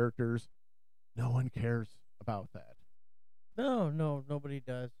bending characters. No one cares about that. No, nobody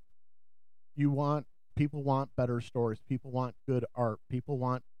does. People want better stories. People want good art. People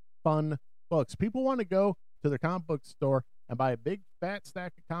want fun books. People want to go to their comic book store and buy a big fat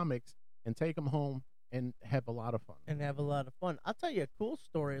stack of comics and take them home and have a lot of fun. and have a lot of fun. I'll tell you a cool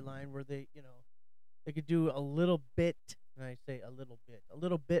storyline where they could do a little bit, and I say a little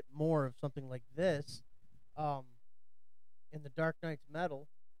bit more of something like this. Um, in the Dark Knight's Metal,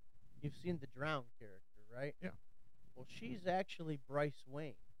 you've seen the Drowned character, right? Yeah. Well, she's actually Bryce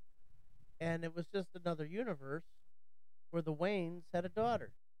Wayne, and it was just another universe where the Waynes had a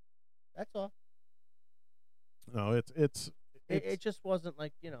daughter. That's all. No, It just wasn't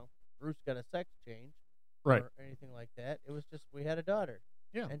like Bruce got a sex change right. or anything like that. It was just we had a daughter.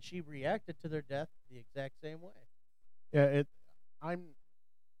 Yeah. And she reacted to their death the exact same way. Yeah,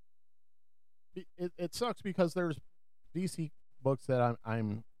 it sucks because there's DC books that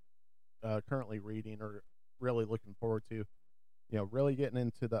I'm currently reading or really looking forward to. Really getting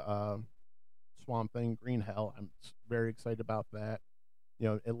into the Swamp Thing, Green Hell. I'm very excited about that.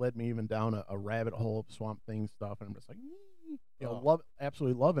 It led me even down a rabbit hole of Swamp Thing stuff, and I'm just like,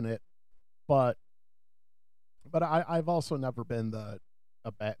 absolutely loving it. But I've also never been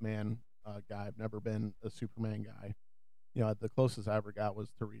a Batman guy. I've never been a Superman guy. The closest I ever got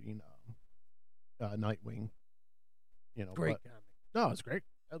was to reading Nightwing. Great comic. No, it's great.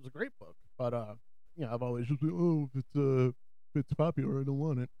 That was a great book. But I've always just if it's popular, I don't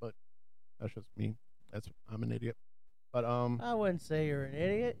want it. But that's just me. I'm an idiot. But I wouldn't say you're an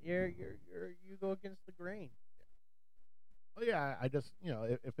idiot. You go against the grain. Oh yeah, I just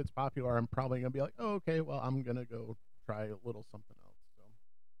if it's popular, I'm probably gonna be like, oh okay, well I'm gonna go try a little something else. So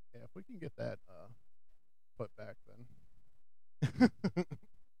yeah, if we can get that put back then.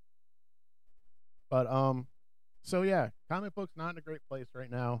 But so yeah, comic books not in a great place right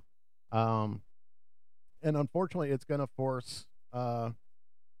now. And unfortunately it's gonna force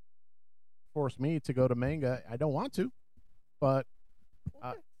me to go to manga. I don't want to, but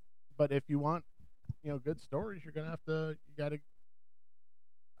if you want good stories, you gotta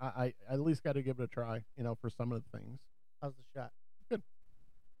I at least gotta give it a try, for some of the things. How's the shot? Good.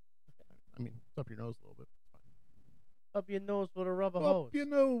 I mean, it's up your nose a little bit. It's fine. Up your nose with a rubber hose. Up your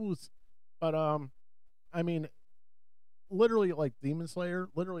nose. But I mean, literally, like Demon Slayer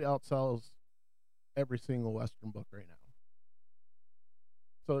literally outsells every single Western book right now.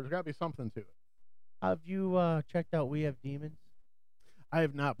 So there's got to be something to it. Have you checked out We Have Demons? I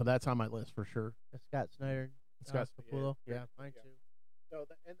have not, but that's on my list for sure. That's Scott Snyder. Scott Capullo. Yeah, mine too. No,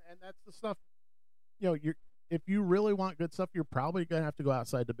 and that's the stuff. If you really want good stuff, you're probably gonna have to go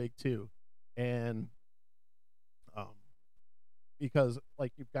outside the big two, and because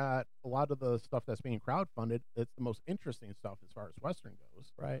like you've got a lot of the stuff that's being crowdfunded. It's the most interesting stuff as far as Western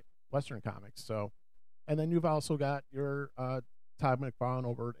goes, right? Western comics. So, and then you've also got your Todd McFarlane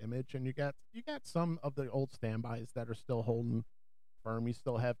over at Image, and you got some of the old standbys that are still holding firm. You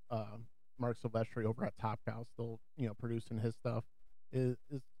still have Mark Silvestri over at Top Cow, still producing his stuff.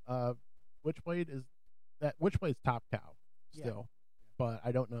 Witchblade's Top Cow still, but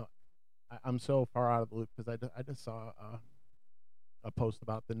I don't know. I'm so far out of the loop because I just saw a post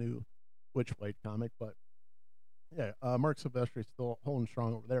about the new Witchblade comic, but yeah, Mark Silvestri's still holding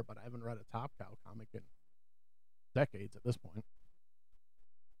strong over there. But I haven't read a Top Cow comic in decades at this point.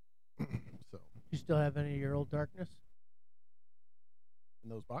 So, you still have any of your old Darkness in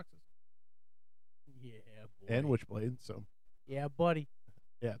those boxes? Yeah, boy. And Witchblade. So, yeah, buddy.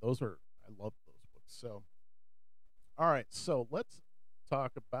 Yeah, I love those books. So, all right, so let's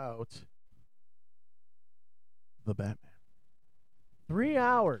talk about the Batman. 3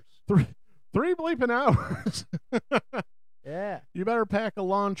 hours. Three bleeping hours. Yeah. You better pack a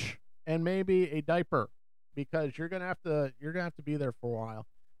lunch and maybe a diaper because you're gonna have to be there for a while.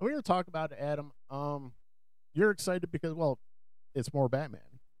 And we're gonna talk about it, Adam. You're excited because it's more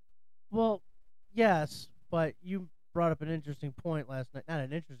Batman. Well, yes, but you brought up an interesting point last night. Not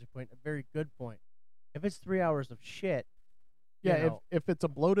an interesting point, a very good point. If it's 3 hours of shit, if it's a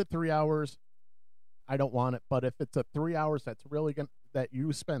bloated 3 hours, I don't want it. But if it's a 3 hours that's really that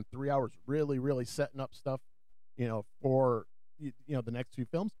you spend 3 hours really, really setting up stuff, for the next two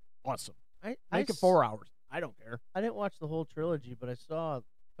films, awesome. Make it 4 hours. I don't care. I didn't watch the whole trilogy, but I saw a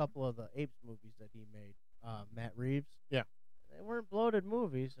couple of the Apes movies that he made. Matt Reeves. Yeah. They weren't bloated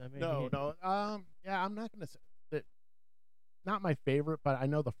movies. I mean, no. Yeah, I'm not gonna say that. Not my favorite, but I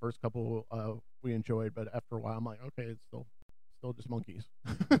know the first couple we enjoyed. But after a while, I'm like, okay, it's still just monkeys.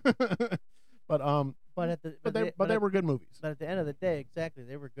 But they were good movies. But at the end of the day, exactly,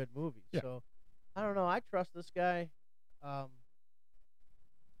 they were good movies. Yeah. So I don't know. I trust this guy.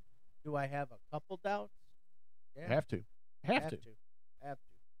 Do I have a couple doubts? Yeah. Have to.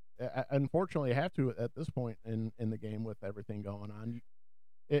 Unfortunately, I have to at this point in the game with everything going on.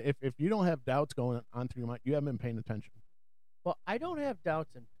 If you don't have doubts going on through your mind, you haven't been paying attention. Well, I don't have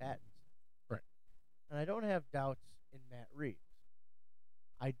doubts in patents. Right. and I don't have doubts in Matt Reeves.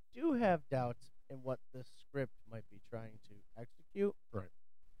 I do have doubts in what this script might be trying to execute. Right.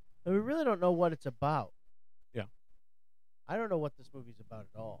 And we really don't know what it's about. Yeah. I don't know what this movie's about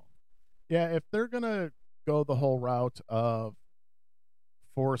at all. Yeah, if they're gonna go the whole route of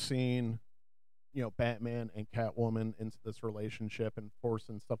forcing, Batman and Catwoman into this relationship and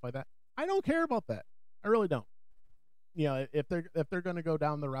forcing stuff like that, I don't care about that. I really don't. If they're gonna go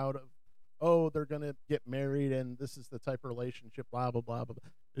down the route of, oh, they're gonna get married and this is the type of relationship, blah blah blah blah,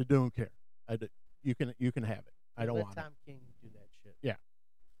 blah, I don't care. You can have it. I don't want Let it. Tom King do that shit. Yeah.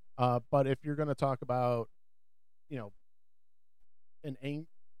 But if you're gonna talk about, an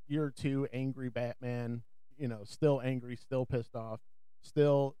year two angry Batman, still angry, still pissed off,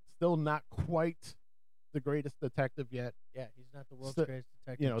 still not quite the greatest detective yet. Yeah, he's not the world's Sti- greatest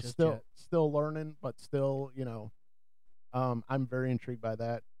detective. Just still yet. still learning, but still, I'm very intrigued by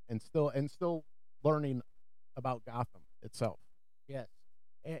that, and still learning about Gotham itself. Yes,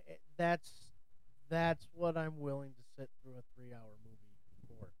 that's what I'm willing to sit through a 3-hour movie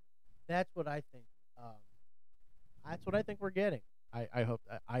for. That's what I think. That's what I think we're getting. I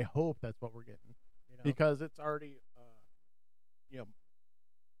hope that's what we're getting, You know, because it's already,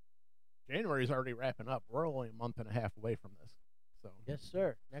 January's already wrapping up. We're only a month and a half away from this, so yes,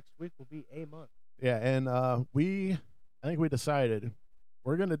 sir. Next week will be a month. yeah. And I think we decided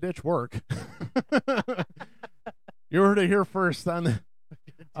we're gonna ditch work. You heard it here first on.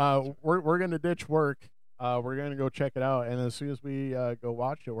 We're gonna ditch work. We're gonna go check it out, and as soon as we go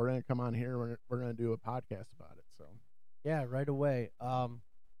watch it, we're gonna come on here. We're gonna do a podcast about it. So Yeah, right away. I'm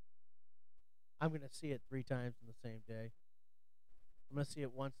gonna see it 3 times in the same day. I'm gonna see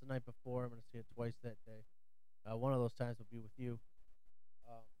it once the night before. I'm gonna see it twice that day. One of those times will be with you,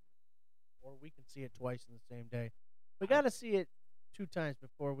 or we can see it twice in the same day. We gotta see it 2 times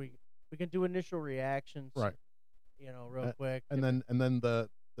before we can do initial reactions, right, real quick, and then the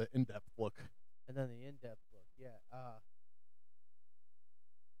in-depth look. and then the in-depth look. Yeah.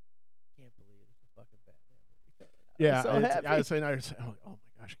 Can't believe it's a fucking Batman movie. Yeah, I'm so happy. I was saying, oh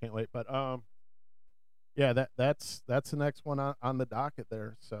my gosh, can't wait. But yeah, that's the next one on the docket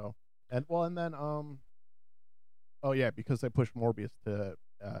there. So and then oh yeah, because they pushed Morbius to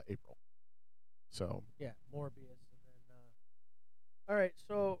April. So Yeah, Morbius, and then all right.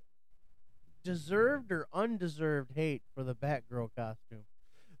 So, deserved or undeserved hate for the Batgirl costume?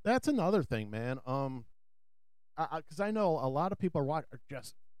 that's another thing, man. Because I know a lot of people are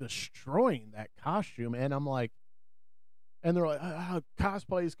just destroying that costume, and I'm like, and they're like,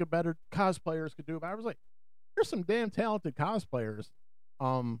 cosplayers could do it. But I was like, there's some damn talented cosplayers,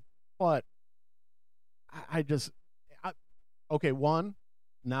 but okay, one,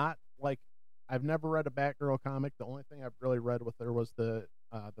 not like, I've never read a Batgirl comic. The only thing I've really read with her was the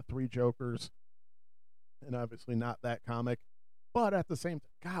 3 Jokers, and obviously not that comic. But at the same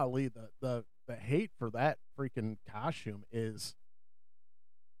time, golly, the hate for that freaking costume is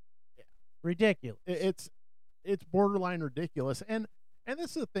Ridiculous. It's borderline ridiculous. And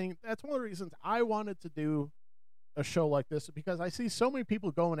this is the thing. That's one of the reasons I wanted to do a show like this, because I see so many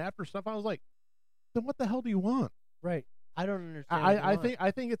people going after stuff. I was like, then what the hell do you want? Right. I don't understand. what you want.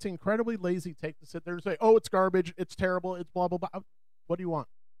 I think it's incredibly lazy take to sit there and say, oh, it's garbage, it's terrible, it's blah blah blah. What do you want?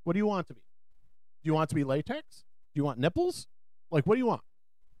 What do you want it to be? Do you want it to be latex? Do you want nipples? Like, what do you want?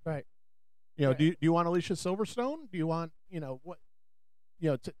 Right. Do you want Alicia Silverstone? Do you want, what?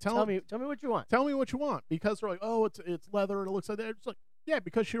 Tell me what you want. Tell me what you want, because they're like, oh, it's leather and it looks like that. It's like, yeah,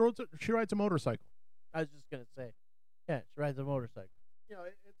 because she rides a motorcycle. I was just gonna say, yeah, she rides a motorcycle.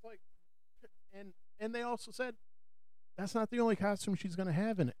 It's like, and they also said that's not the only costume she's going to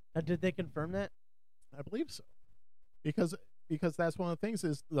have in it. Now, did they confirm that? I believe so, because that's one of the things,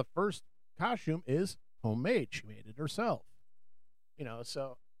 is the first costume is homemade. She made it herself.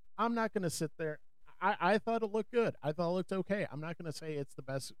 So I'm not going to sit there. I thought it looked good. I thought it looked okay. I'm not going to say it's the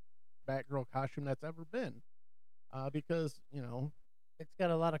best Batgirl costume that's ever been, because It's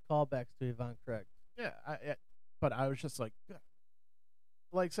got a lot of callbacks to Yvonne Craig. yeah. But I was just like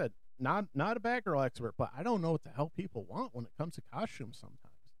I said, not a Batgirl expert, but I don't know what the hell people want when it comes to costumes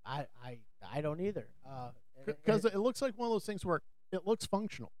sometimes. I don't either. Because it looks like one of those things where it looks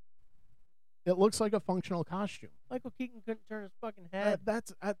functional. It looks like a functional costume. Michael Keaton couldn't turn his fucking head.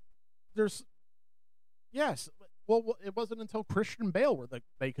 There's yes. Well, it wasn't until Christian Bale where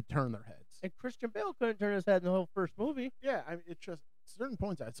they could turn their heads. And Christian Bale couldn't turn his head in the whole first movie. Yeah, I mean, it's just certain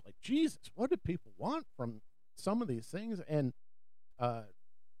points. It's like, Jesus, what do people want from some of these things? And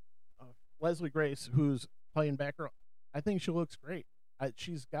Leslie Grace, who's playing Batgirl, I think she looks great.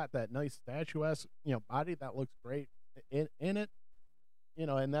 She's got that nice statuesque, body that looks great in it.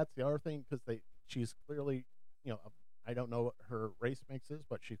 And that's the other thing, because she's clearly, I don't know what her race mix is,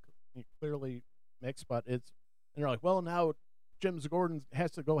 but she clearly mixed. But and they're like, well, now Jim Gordon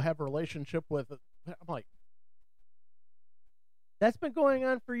has to go have a relationship with. I'm like, that's been going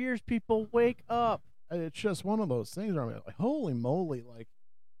on for years. People, wake up. It's just one of those things where I'm like, holy moly, like,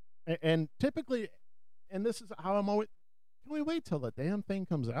 and typically, and this is how I'm always. Can we wait till the damn thing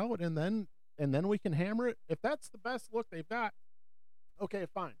comes out and then we can hammer it? If that's the best look they've got, okay,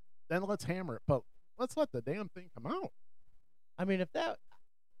 fine. Then let's hammer it. But let's let the damn thing come out. I mean,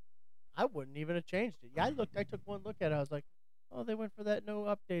 I wouldn't even have changed it. Yeah, I took one look at it. I was like, oh, they went for that no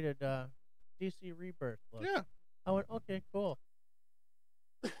updated DC Rebirth look. Yeah. I went, okay, cool.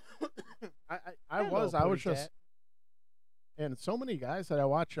 I was just, and so many guys that I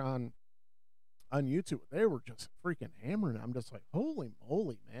watch on YouTube, they were just freaking hammering. I'm just like, holy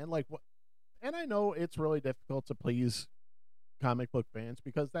moly, man! Like what? And I know it's really difficult to please comic book fans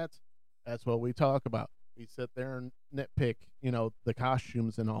because that's what we talk about. We sit there and nitpick, the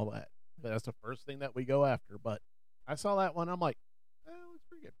costumes and all that. That's the first thing that we go after. But I saw that one, I'm like, it looks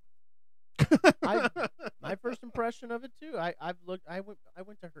pretty good. My first impression of it too. I went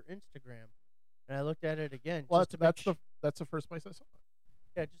to her Instagram and I looked at it again. Well, that's the first place I saw it.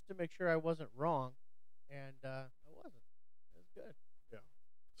 Yeah, just to make sure I wasn't wrong, and I wasn't. It was good. Yeah.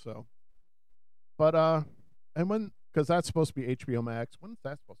 So, but and because that's supposed to be HBO Max. When's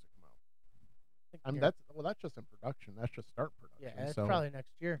that supposed to come out? I mean, that's just in production. That's just start production. Yeah, it's probably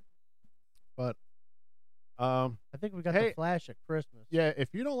next year. But I think we got the Flash at Christmas. Yeah, if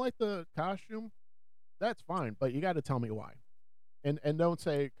you don't like the costume, that's fine, but you got to tell me why, and don't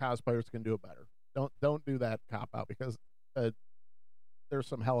say cosplayers can do it better. Don't do that cop out because there's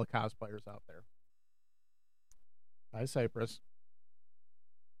some hella cosplayers out there. Hi, Cypress.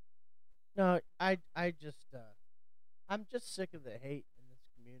 No, I'm just sick of the hate in this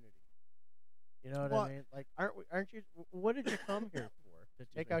community. You know what I mean? Like, aren't you? What did you come here for? To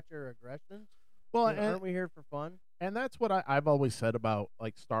take out your aggressions? Well, aren't we here for fun? And that's what I've always said about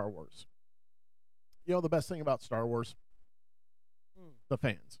like Star Wars. The best thing about Star Wars, the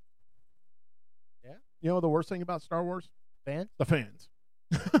fans. Yeah. The worst thing about Star Wars, fans. The fans.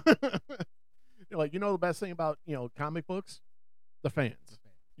 The best thing about comic books, the fans.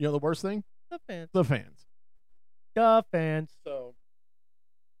 The worst thing, the fans. The fans. The fans. So,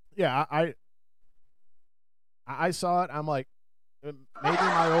 yeah, I saw it. I'm like, maybe in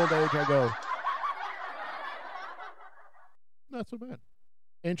my old age, I go, not so bad.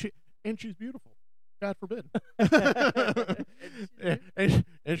 And she's beautiful. God forbid.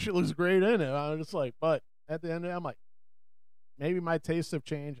 and she looks great in it. I'm just like, but at the end of the day, I'm like, maybe my tastes have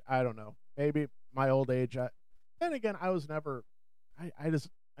changed. I don't know. Maybe my old age. Then again, I was never.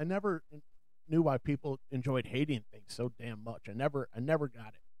 I never knew why people enjoyed hating things so damn much. I never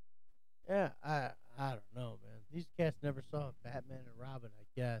got it. Yeah, I don't know, man. These cats never saw Batman and Robin, I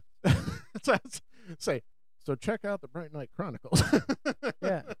guess. So check out the Bright Knight Chronicles.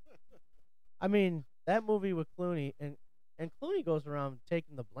 Yeah. I mean, that movie with Clooney, and Clooney goes around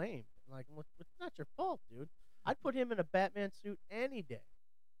taking the blame. Like, it's not your fault, dude. I'd put him in a Batman suit any day.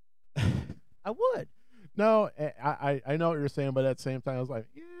 I would. No, I know what you're saying, but at the same time, I was like,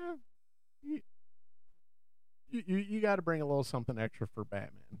 yeah, you got to bring a little something extra for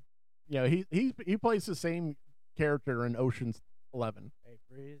Batman. He plays the same character in Ocean's 11. Hey,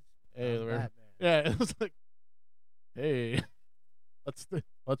 Breeze. Hey, Batman. Yeah, it's like, hey, let's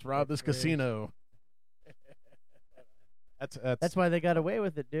rob this casino. That's why they got away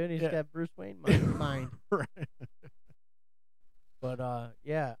with it, dude. He's got Bruce Wayne mind. Right. But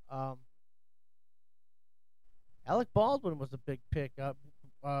yeah. Alec Baldwin was a big pick up.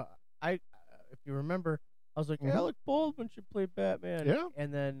 If you remember, I was like, Alec Baldwin should play Batman. Yeah.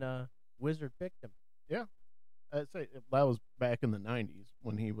 And then Wizard picked him. Yeah. I'd say that was back in the 90s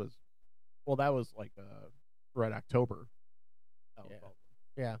when he was. Well, that was like Red October.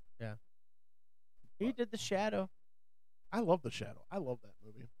 Yeah. He did The Shadow. I love The Shadow. I love that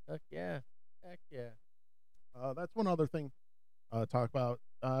movie. Heck yeah. That's one other thing. Talk about.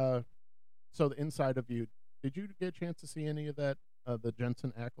 So the Inside of You. Did you get a chance to see any of that? The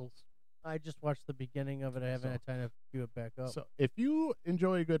Jensen Ackles. I just watched the beginning of it. I haven't had time to queue it back up. So if you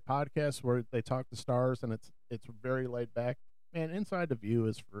enjoy a good podcast where they talk to stars and it's very laid back, man, Inside of You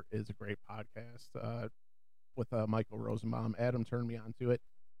is a great podcast. With Michael Rosenbaum. Adam turned me on to it.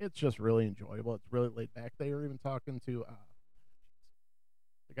 It's just really enjoyable. It's really laid back. They were even talking to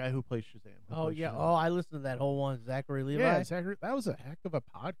the guy who plays Shazam. Shazam. Oh, I listened to that whole one. Zachary Levi. Yeah, Zachary. That was a heck of a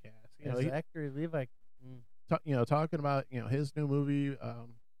podcast. Zachary Levi. Talking about his new movie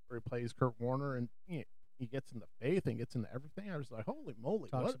where he plays Kurt Warner, and he gets into faith and gets into everything. I was like, holy moly!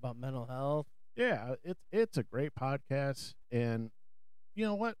 Talks about mental health. Yeah, it's a great podcast, and you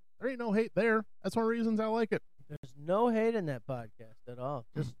know what? There ain't no hate there. That's one of the reasons I like it. There's no hate in that podcast at all.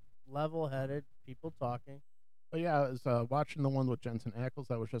 Just level-headed people talking. But yeah, I was watching the one with Jensen Ackles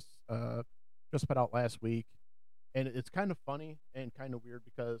that was just put out last week, and it's kind of funny and kind of weird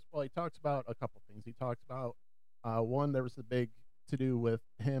because well, he talks about a couple things. He talks about one, there was a big to do with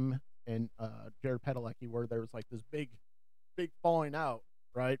him and Jared Padalecki where there was like this big falling out,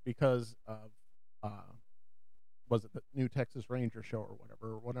 right? Because of uh, was it the new Texas Ranger show or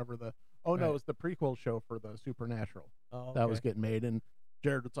whatever, or whatever the oh no, Right. it was the prequel show for the Supernatural Oh, that was okay. getting made, and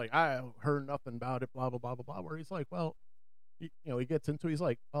Jared was like, I heard nothing about it, blah blah blah blah blah. Where he's like, well, he gets into, he's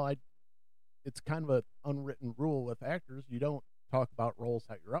like, well, it's kind of an unwritten rule with actors, you don't talk about roles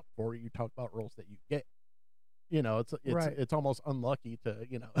that you're up for, you talk about roles that you get. Right. It's almost unlucky to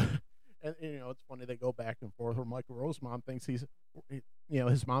and it's funny they go back and forth where Michael Rosemont thinks his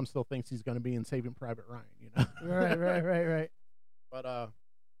mom still thinks he's going to be in Saving Private Ryan. Right, right, right, right. But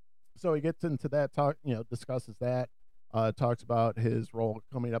so he gets into that talk, discusses that, talks about his role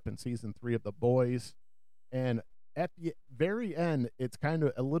coming up in season 3 of The Boys, and at the very end, it's kind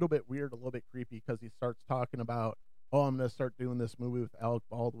of a little bit weird, a little bit creepy because he starts talking about, oh, I'm going to start doing this movie with Alec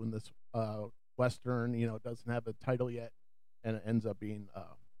Baldwin, this western, doesn't have a title yet, and it ends up being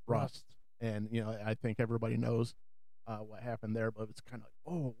Rust. And I think everybody knows what happened there, but it's kind of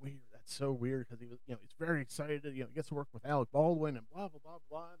like, oh, weird. That's so weird because he was, he's very excited. He gets to work with Alec Baldwin and blah blah blah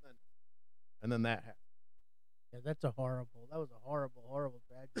blah, and then that happened. Yeah, that was a horrible, horrible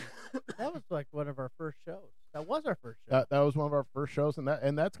tragedy. That was like one of our first shows. That was our first show. That was one of our first shows, and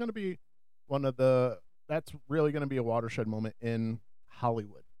that's going to be one of the that's really going to be a watershed moment in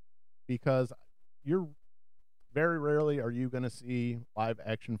Hollywood because you're very rarely are you going to see live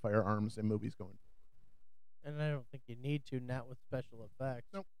action firearms in movies going. And I don't think you need to, not with special effects.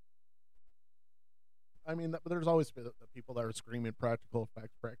 Nope. I mean, there's always the people that are screaming practical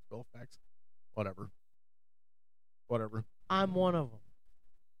effects, whatever. I'm one of them.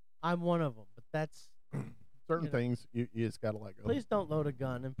 But that's Certain things you just gotta let go. please don't load a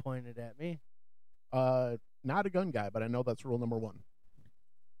gun and point it at me. Not a gun guy, but I know that's rule number 1.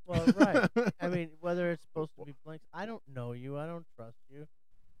 Well, right. I mean, whether it's supposed to be blanks, I don't know you. I don't trust you.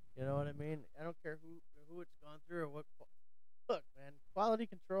 You know what I mean? I don't care who it's gone through or what. Look, man, quality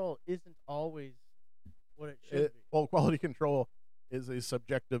control isn't always what it should be. Well, quality control is a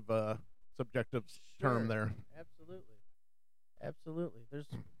subjective term Sure. there. Absolutely. There's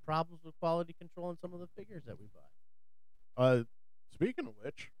problems with quality control in some of the figures that we buy. Speaking of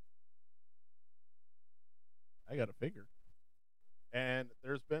which, I got a figure, and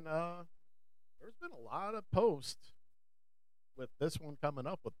there's been a lot of posts with this one coming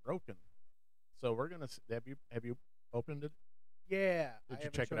up with Broken. So we're gonna have you opened it? Yeah. Did I you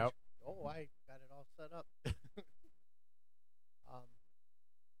check it out? Oh, I got it all set up. um,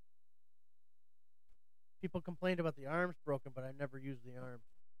 people complained about the arms broken, but I never used the arms.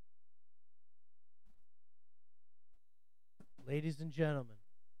 Ladies and gentlemen,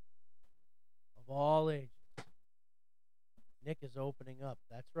 of all ages, Nick is opening up.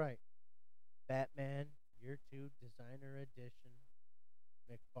 That's right. Batman Year 2 Designer Edition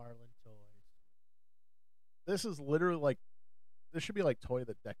McFarlane Toys. This is literally this should be like toy of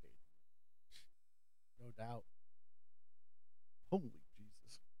the decade. No doubt. Holy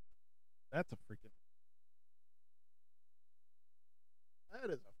Jesus, that's a freaking. That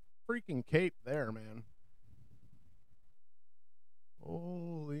is a freaking cape there, man.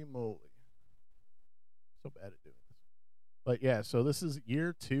 Holy moly. So bad at doing this. But yeah, so this is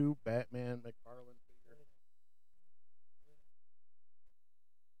Year 2 Batman McFarlane figure.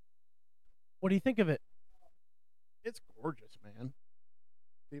 What do you think of it? It's gorgeous, man.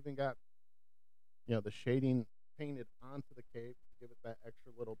 It's even got, the shading painted onto the cape to give it that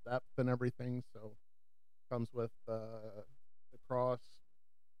extra little depth and everything. So comes with the cross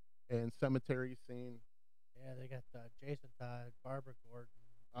and cemetery scene. Yeah, they got Jason Todd, Barbara Gordon.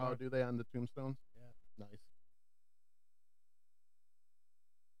 Oh, do they on the tombstones? Yeah. Nice.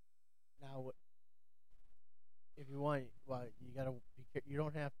 Now, if you want, well, you gotta be. You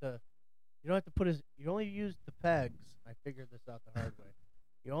don't have to. You don't have to put his. You only use the pegs. I figured this out the hard way.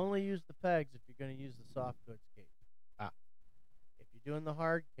 You only use the pegs if you're going to use the soft goods cape. Ah. If you're doing the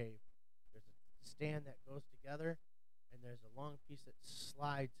hard cape, there's a stand that goes together, and there's a long piece that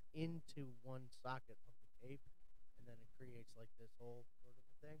slides into one socket of the cape, and then it creates like this whole sort of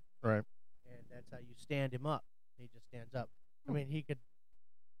a thing. Right. And that's how you stand him up. He just stands up. I mean,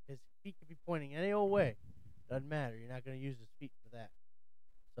 his feet could be pointing any old way. Doesn't matter. You're not going to use his feet for that.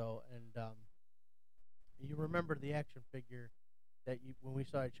 So, and you remember the action figure that you when we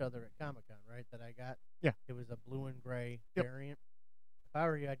saw each other at Comic-Con, right? That I got. Yeah. It was a blue and gray Yep. variant. If I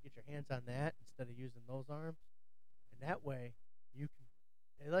were you, I'd get your hands on that instead of using those arms, and that way you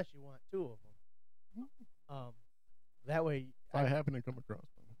can, unless you want two of them. That way If I happen to come across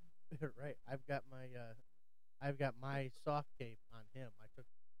one. right. I've got my soft cape on him. I took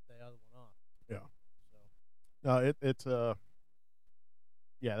the other one off. Yeah. So No, it's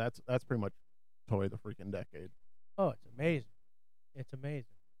yeah, that's pretty much toy of the freaking decade. oh, it's amazing. It's amazing.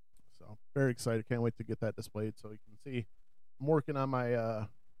 So very excited. Can't wait to get that displayed so you can see. I'm working on my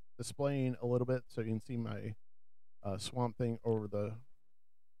displaying a little bit so you can see my Swamp Thing over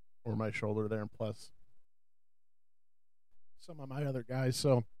my shoulder there, and plus some of my other guys.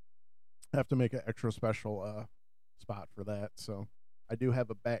 So I have to make an extra special spot for that. So I do have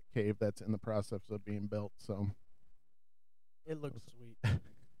a bat cave that's in the process of being built. So It looks sweet.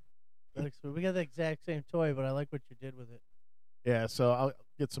 It looks sweet. We got the exact same toy, but I like what you did with it. yeah, so I'll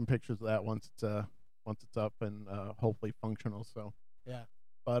get some pictures of that once it's up and hopefully functional. So Yeah.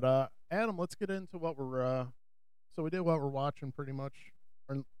 but Adam, let's get into what we're so we did what we're watching pretty much.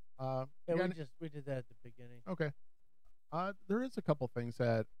 Or, Yeah, you got we did that at the beginning. okay. There is a couple things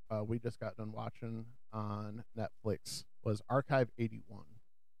that we just got done watching on Netflix. Was Archive 81.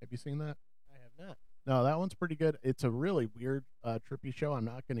 Have you seen that? I have not. No, that one's pretty good. It's a really weird, trippy show. I'm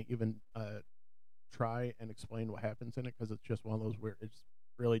not going to even try and explain what happens in it because it's just one of those weird. It's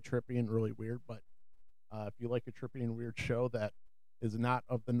really trippy and really weird. But if you like a trippy and weird show that is not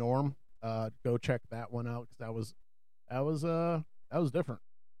of the norm, go check that one out because that was different.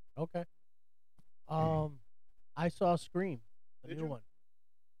 Okay. I saw Scream, the Did new you? one,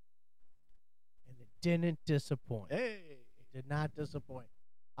 and it didn't disappoint. Hey, It did not disappoint.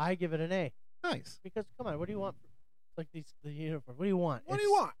 I give it an A nice. because come on, what do you want? Like the uniform. What do you want? What do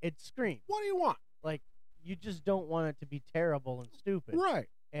you want? It's Scream. What do you want? Like you just don't want it to be terrible and stupid. Right.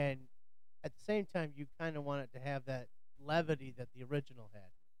 And at the same time, you kind of want it to have that levity that the original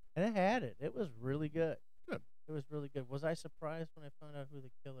had, and it had it. It was really good. Good. It was really good. Was I surprised when I found out who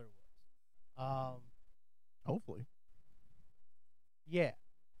the killer was? Hopefully. Yeah,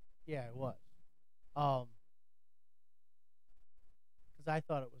 it was. Because I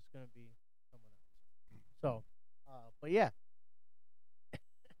thought it was going to be someone else. So, but yeah,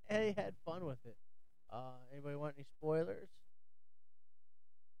 I had fun with it. Anybody want any spoilers?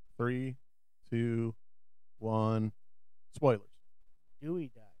 3, 2, 1. Spoilers. Dewey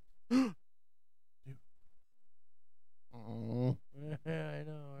died. Oh. I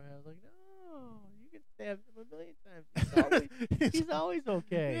know. I was like, no, you can stab him a million times. He's always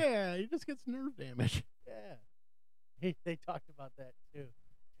okay. Yeah, he just gets nerve damage. Yeah. They talked about that too.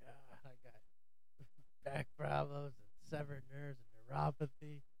 I got back problems and severed nerves and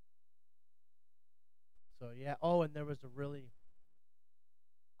neuropathy. So yeah. Oh, and there was a really.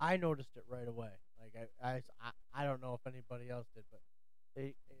 I noticed it right away. Like I don't know if anybody else did, but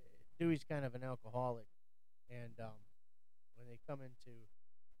Dewey's kind of an alcoholic, and when they come into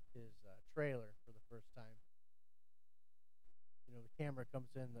his trailer for the first time, the camera comes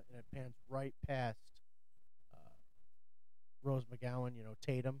in and it pans right past Rose McGowan,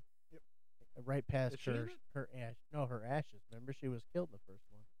 Tatum. Yep. Right past Is she in it? her ashes. Remember, she was killed in the first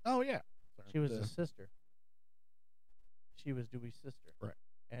one. Oh yeah. Sorry. She was his sister. She was Dewey's sister. Right.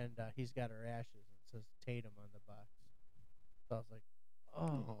 And he's got her ashes and it says Tatum on the box. So I was like,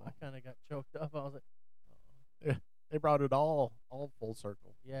 oh, I kind of got choked up. I was like, oh. Yeah. They brought it all full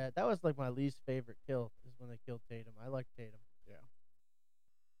circle. Yeah, that was like my least favorite kill is when they killed Tatum. I like Tatum. Yeah.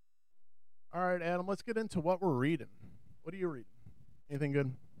 All right, Adam, let's get into what we're reading. What are you reading? Anything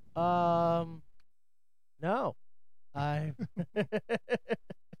good? No. I've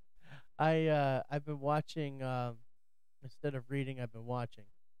been watching instead of reading, I've been watching.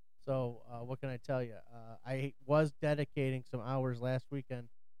 So, what can I tell you? I was dedicating some hours last weekend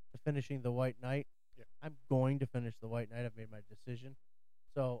to finishing The White Knight. Yeah. I'm going to finish The White Knight. I've made my decision.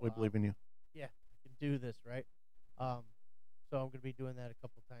 So We believe in you. Yeah, I can do this, right? So I'm going to be doing that a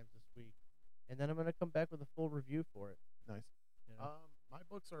couple times this week. And then I'm going to come back with a full review for it. Nice. You know? My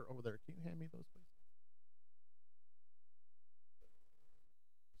books are over there. Can you hand me those, please?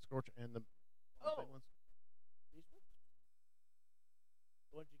 Scorch and the Oh. big ones. These ones?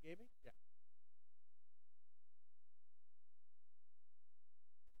 The ones you gave me? Yeah.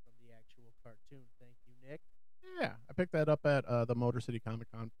 From the actual cartoon. Thank you, Nick. Yeah, I picked that up at the Motor City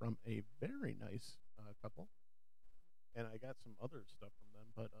Comic Con from a very nice couple, and I got some other stuff from them.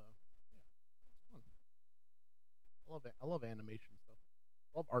 But yeah, it's fun. I love animation stuff.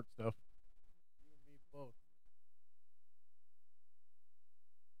 I love art stuff. You and me both.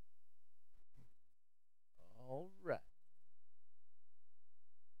 All right.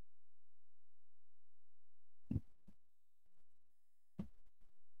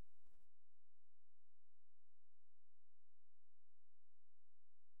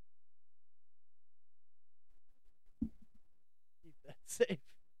 safe.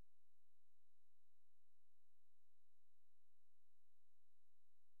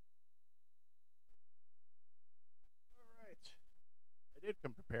 All right. I did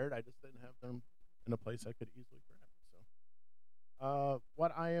come prepared. I just didn't have them in a place I could easily grab. So,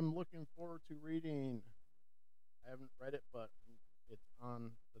 what I am looking forward to reading, I haven't read it, but it's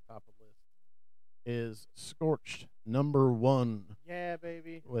on the top of the list, is Scorched #1. Yeah,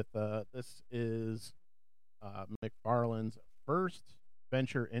 baby. With this is McFarlane's first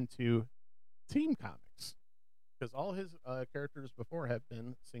venture into team comics, because all his characters before have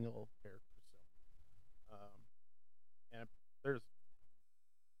been single characters. So, and there's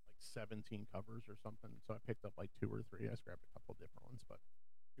like 17 covers or something. So I picked up like 2 or 3. I grabbed a couple different ones, but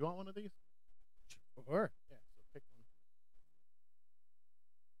you want one of these? Sure. Yeah. So pick one.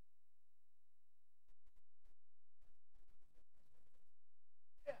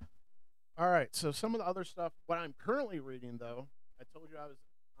 All right, so some of the other stuff. What I'm currently reading, though, I told you I was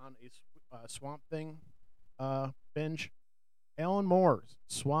on a Swamp Thing binge. Alan Moore's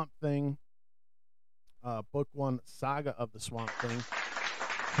Swamp Thing, book 1, Saga of the Swamp Thing.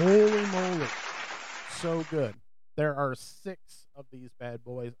 Holy moly, so good. There are 6 of these bad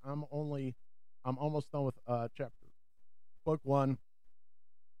boys. I'm almost done with book 1.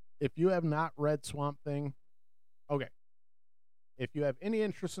 If you have not read Swamp Thing, okay. If you have any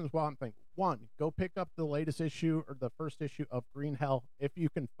interest in Swamp Thing, 1, go pick up the latest issue or the first issue of Green Hell if you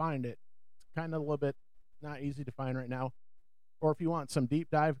can find it. It's kind of a little bit not easy to find right now. Or if you want some deep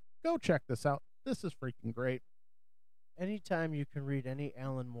dive, go check this out. This is freaking great. Anytime you can read any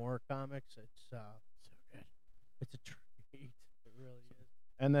Alan Moore comics, it's so good. It's a treat. It really is.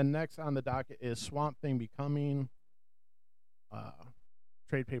 And then next on the docket is Swamp Thing Becoming,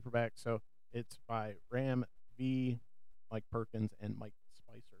 trade paperback. So it's by Ram V, Mike Perkins, and Mike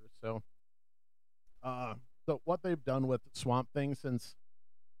Spicer. So what they've done with Swamp Thing since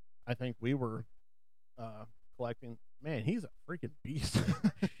I think we were collecting, man, he's a freaking beast.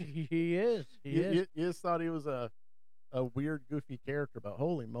 He is. He is. You just thought he was a weird, goofy character, but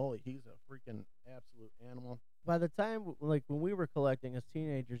holy moly, he's a freaking absolute animal. By the time, like when we were collecting as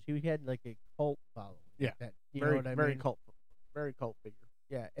teenagers, he had like a cult following. Yeah, that, you know what I very mean? very cult figure.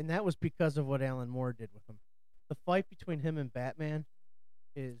 Yeah, and that was because of what Alan Moore did with him. The fight between him and Batman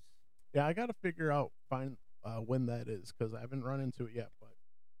is. Yeah, I got to find when that is, because I haven't run into it yet.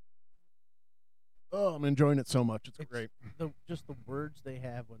 But I'm enjoying it so much. It's great. Just the words they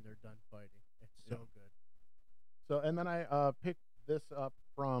have when they're done fighting. It's so good. So, and then I picked this up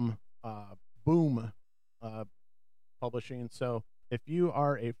from Boom Publishing. So, if you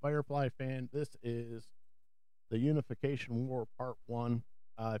are a Firefly fan, this is the Unification War Part 1.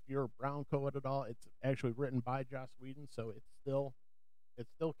 If you're a Brown Coat at all, it's actually written by Joss Whedon, so it's still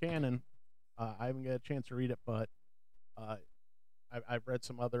canon. I haven't got a chance to read it, but I've read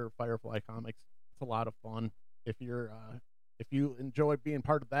some other Firefly comics. It's a lot of fun if you enjoy being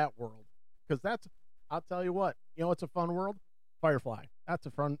part of that world, because I'll tell you what, it's a fun world. Firefly. That's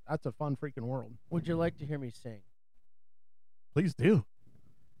a fun freaking world. Would you like to hear me sing? Please do.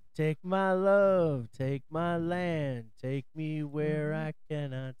 Take my love, take my land, take me where I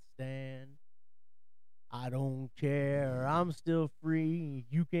cannot stand. I don't care, I'm still free.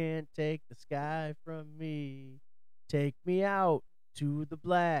 You can't take the sky from me. Take me out to the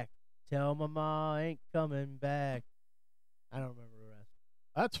black. Tell my ma ain't coming back. I don't remember the rest.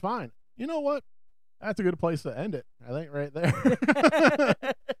 That's fine. You know what? That's a good place to end it, I think, right there.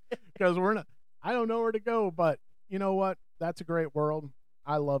 Because I don't know where to go, but you know what? That's a great world.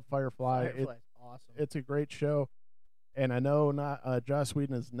 I love Firefly. Firefly's awesome. It's a great show. And I know Joss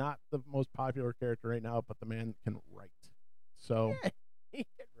Whedon is not the most popular character right now, but the man can write. So yeah, he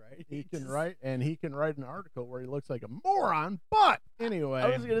can write. He can write, and he can write an article where he looks like a moron. But anyway,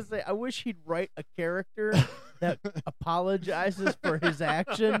 I was gonna say, I wish he'd write a character that apologizes for his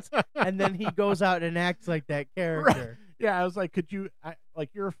actions, and then he goes out and acts like that character. Right. Yeah, I was like, could you?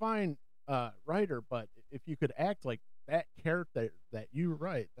 You're a fine writer, but if you could act like that character that you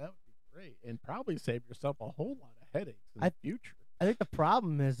write, that would be great, and probably save yourself a whole lot of headaches in the future. I think the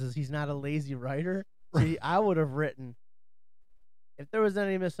problem is he's not a lazy writer. See, I would have written, if there was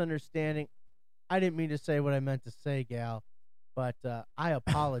any misunderstanding, I didn't mean to say what I meant to say, gal, but I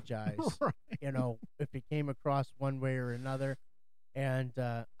apologize. Right. If it came across one way or another, and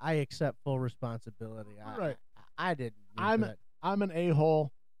I accept full responsibility. Right. I didn't. I'm an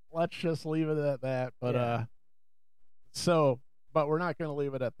a-hole. Let's just leave it at that. But yeah. But we're not going to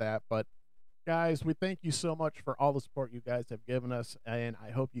leave it at that. But guys, we thank you so much for all the support you guys have given us, and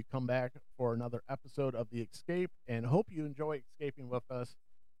I hope you come back for another episode of The Escape, and hope you enjoy escaping with us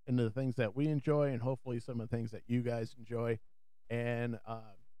into the things that we enjoy, and hopefully some of the things that you guys enjoy. And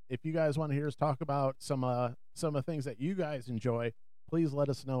if you guys want to hear us talk about some of the things that you guys enjoy, please let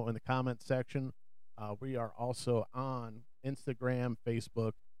us know in the comment section. We are also on Instagram,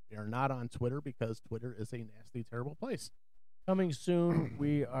 Facebook. We are not on Twitter because Twitter is a nasty, terrible place. Coming soon,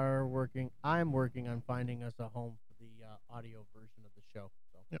 I'm working on finding us a home for the audio version of the show.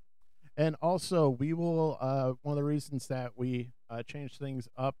 So. Yep. And also, we will, one of the reasons that we changed things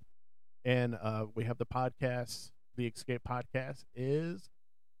up and we have the podcast, the Escape Podcast, is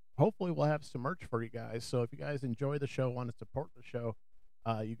hopefully we'll have some merch for you guys. So if you guys enjoy the show, want to support the show,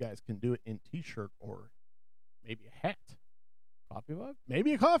 you guys can do it in t-shirt or maybe a hat. Coffee mug?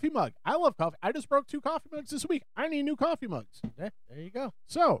 Maybe a coffee mug. I love coffee. I just broke 2 coffee mugs this week. I need new coffee mugs. Yeah, there you go.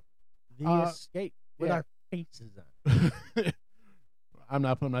 So, the Escape with our faces on. I'm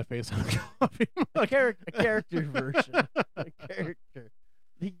not putting my face on a coffee mug. A character version. A character.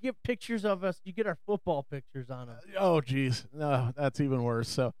 You get pictures of us. You get our football pictures on them. Oh, geez. No, that's even worse.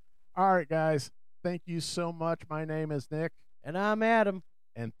 So, all right, guys. Thank you so much. My name is Nick. And I'm Adam.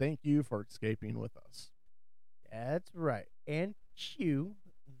 And thank you for escaping with us. That's right. And cue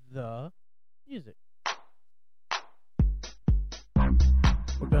the music.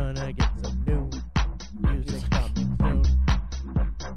 We're gonna get some new